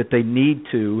that they need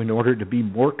to in order to be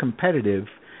more competitive,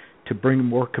 to bring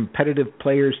more competitive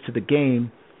players to the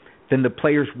game, then the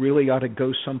players really ought to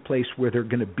go someplace where they're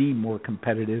going to be more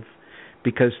competitive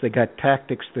because they got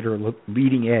tactics that are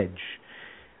leading edge.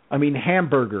 I mean,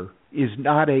 Hamburger is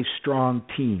not a strong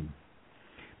team.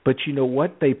 But you know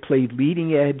what? They played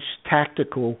leading edge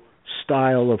tactical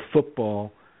style of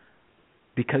football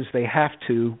because they have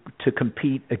to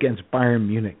compete against Bayern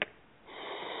Munich.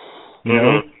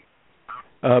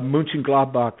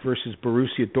 Mönchengladbach versus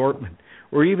Borussia Dortmund.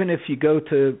 Or even if you go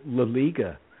to La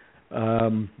Liga.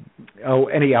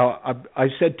 Anyhow, I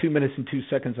said 2 minutes and 2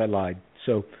 seconds. I lied.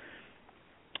 So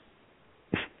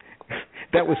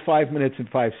That was 5 minutes and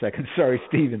 5 seconds. Sorry,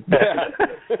 Stephen.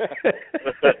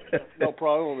 No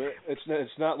problem.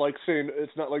 It's not like saying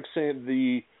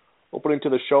the opening to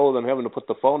the show and then having to put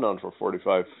the phone down for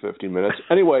 45, 50 minutes.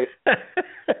 Anyway,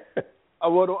 I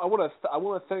want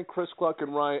to thank Chris Gluck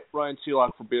and Ryan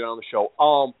Sealock for being on the show.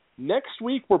 Next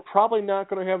week we're probably not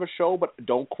going to have a show, but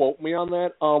don't quote me on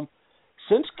that.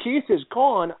 Since Keith is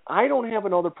gone, I don't have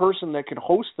another person that can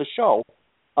host the show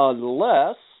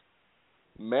unless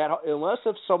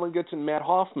if someone gets in Matt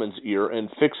Hoffman's ear and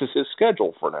fixes his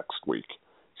schedule for next week.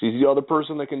 He's the other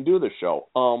person that can do the show.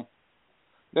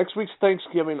 Next week's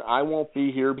Thanksgiving, I won't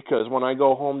be here because when I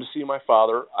go home to see my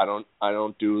father, I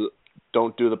don't do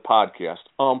the podcast.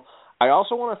 I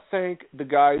also want to thank the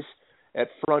guys at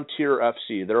Frontier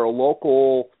FC. They're a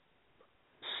local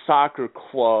soccer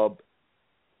club,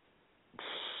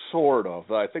 sort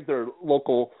of. I think they're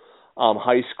local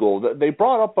high school. They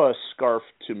brought up a scarf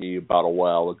to me about a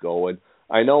while ago, and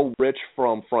I know Rich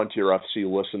from Frontier FC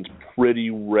listens pretty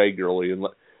regularly, and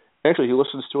actually he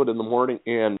listens to it in the morning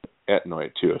and at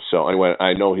night too. So anyway,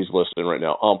 I know he's listening right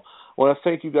now. I want to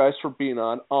thank you guys for being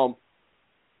on.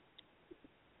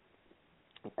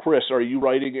 Chris, are you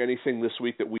writing anything this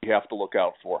week that we have to look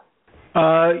out for?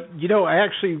 I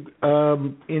actually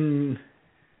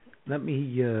let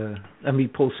me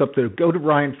pull something. Go to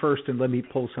Ryan first, and let me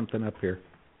pull something up here.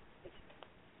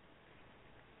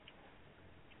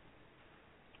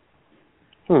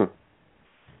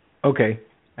 Okay,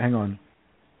 hang on.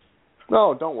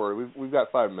 No, don't worry. We've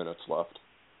got 5 minutes left.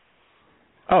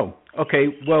 Oh, okay.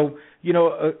 Well,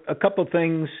 a couple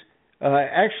things.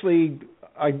 Actually,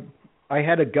 I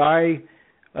had a guy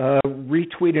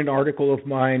retweet an article of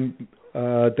mine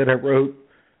that I wrote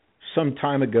some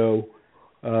time ago,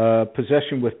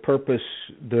 Possession with Purpose,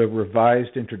 the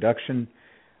revised introduction.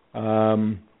 The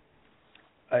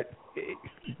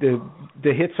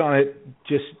hits on it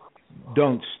just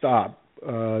don't stop.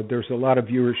 There's a lot of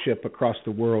viewership across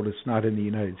the world. It's not in the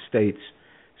United States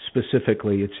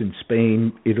specifically. It's in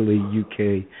Spain, Italy,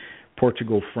 UK,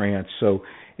 Portugal, France. So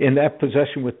in that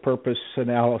Possession with Purpose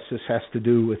analysis has to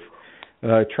do with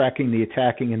tracking the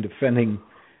attacking and defending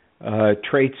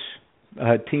traits,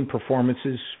 team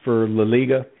performances for La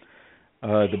Liga,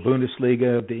 the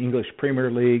Bundesliga, the English Premier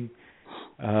League,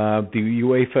 the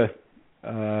UEFA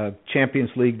Champions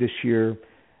League this year.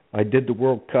 I did the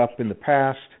World Cup in the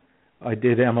past. I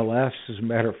did MLS. As a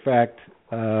matter of fact,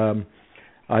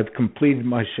 I've completed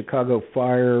my Chicago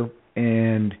Fire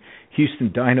and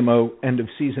Houston Dynamo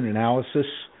end-of-season analysis.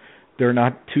 They're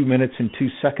not 2 minutes and 2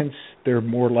 seconds. They're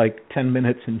more like 10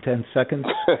 minutes and 10 seconds.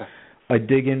 I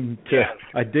dig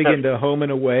into home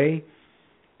and away,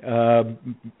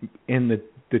 in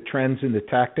the trends and the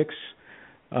tactics.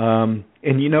 And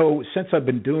since I've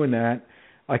been doing that,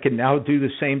 I can now do the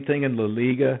same thing in La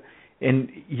Liga, and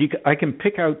I can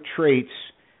pick out traits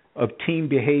of team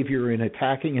behavior in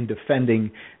attacking and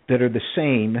defending that are the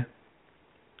same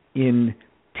in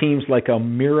teams like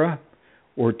Almira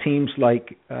or teams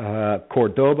like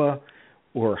Cordoba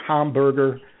or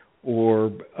Hamburger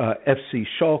or FC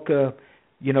Schalke,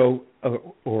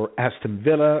 or Aston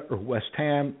Villa or West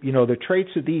Ham. The traits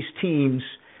of these teams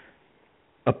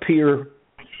appear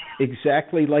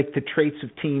exactly like the traits of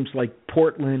teams like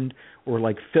Portland or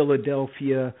like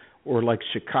Philadelphia or like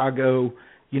Chicago.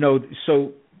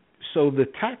 So the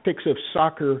tactics of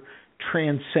soccer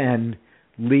transcend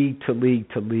league to league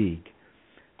to league.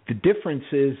 The difference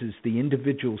is the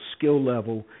individual skill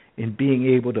level in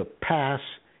being able to pass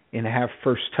and have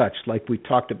first touch, like we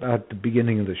talked about at the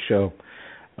beginning of the show.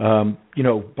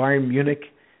 Bayern Munich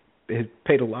has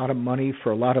paid a lot of money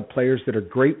for a lot of players that are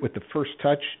great with the first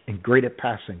touch and great at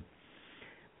passing.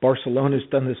 Barcelona's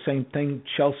done the same thing.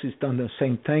 Chelsea's done the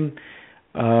same thing.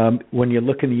 When you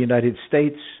look in the United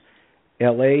States,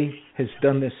 LA has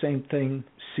done the same thing.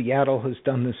 Seattle has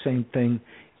done the same thing.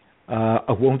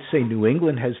 I won't say New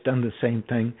England has done the same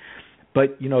thing,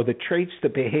 but the traits, the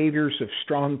behaviors of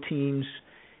strong teams,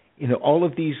 all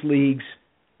of these leagues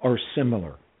are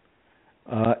similar.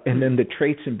 And then the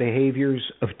traits and behaviors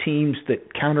of teams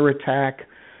that counterattack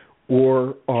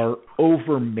or are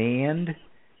overmanned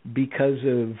because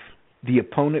of the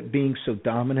opponent being so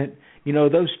dominant,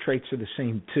 those traits are the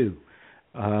same too.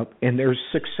 And there's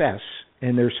success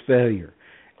and there's failure.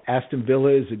 Aston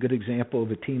Villa is a good example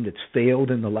of a team that's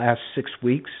failed in the last 6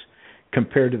 weeks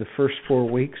compared to the first 4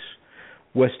 weeks.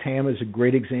 West Ham is a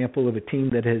great example of a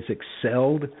team that has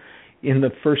excelled in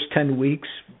the first 10 weeks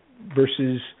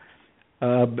versus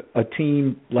a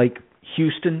team like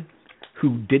Houston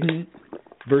who didn't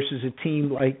versus a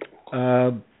team like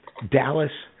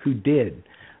Dallas who did.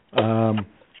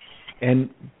 And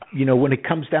when it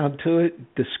comes down to it,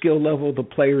 the skill level of the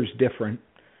player is different.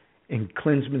 And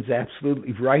Klinsman's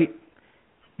absolutely right.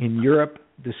 In Europe,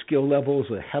 the skill level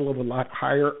is a hell of a lot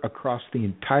higher across the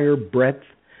entire breadth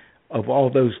of all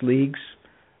those leagues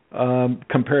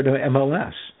compared to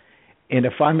MLS. And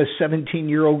if I'm a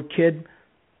 17-year-old kid,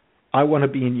 I want to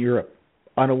be in Europe.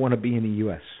 I don't want to be in the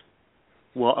U.S.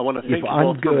 Well, I want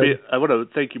to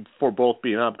thank you for both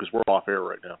being on because we're off air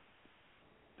right now.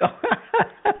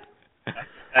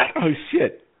 Oh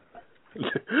shit!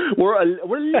 we're a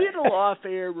little off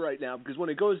air right now because when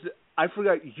it goes, I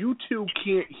forgot you two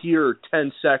can't hear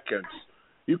 10 seconds.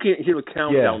 You can't hear the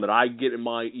countdown that I get in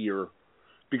my ear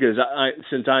because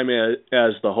since I'm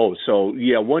as the host. So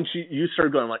yeah, once you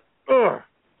start going, I'm like, ugh.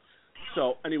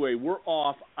 So anyway, we're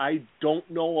off. I don't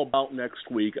know about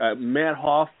next week. Matt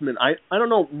Hoffman, I don't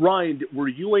know. Ryan, were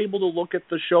you able to look at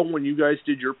the show when you guys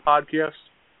did your podcast?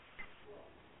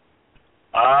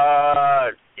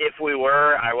 If we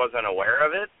were, I wasn't aware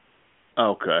of it.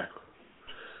 Okay.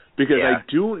 Because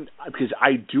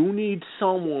I do need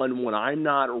someone when I'm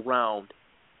not around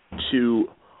to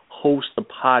host the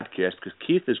podcast because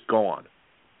Keith is gone.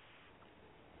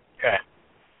 Okay.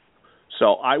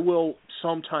 So I will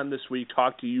sometime this week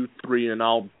talk to you three, and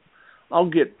I'll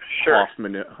get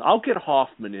Hoffman in. I'll get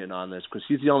Hoffman in on this because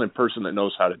he's the only person that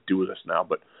knows how to do this now.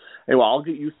 But anyway, I'll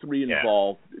get you three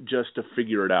involved just to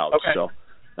figure it out. Okay. So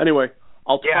anyway,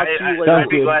 I'll talk to you later. I'd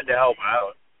be glad to help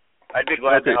out.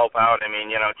 To help out. I mean,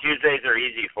 Tuesdays are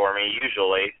easy for me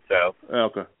usually. So.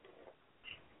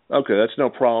 Okay, that's no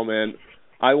problem, man.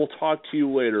 I will talk to you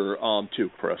later, too,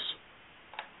 Chris.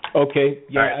 Okay.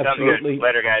 Yeah, all right, absolutely.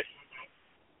 Later, guys.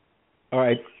 All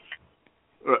right.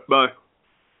 Bye.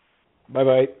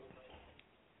 Bye-bye.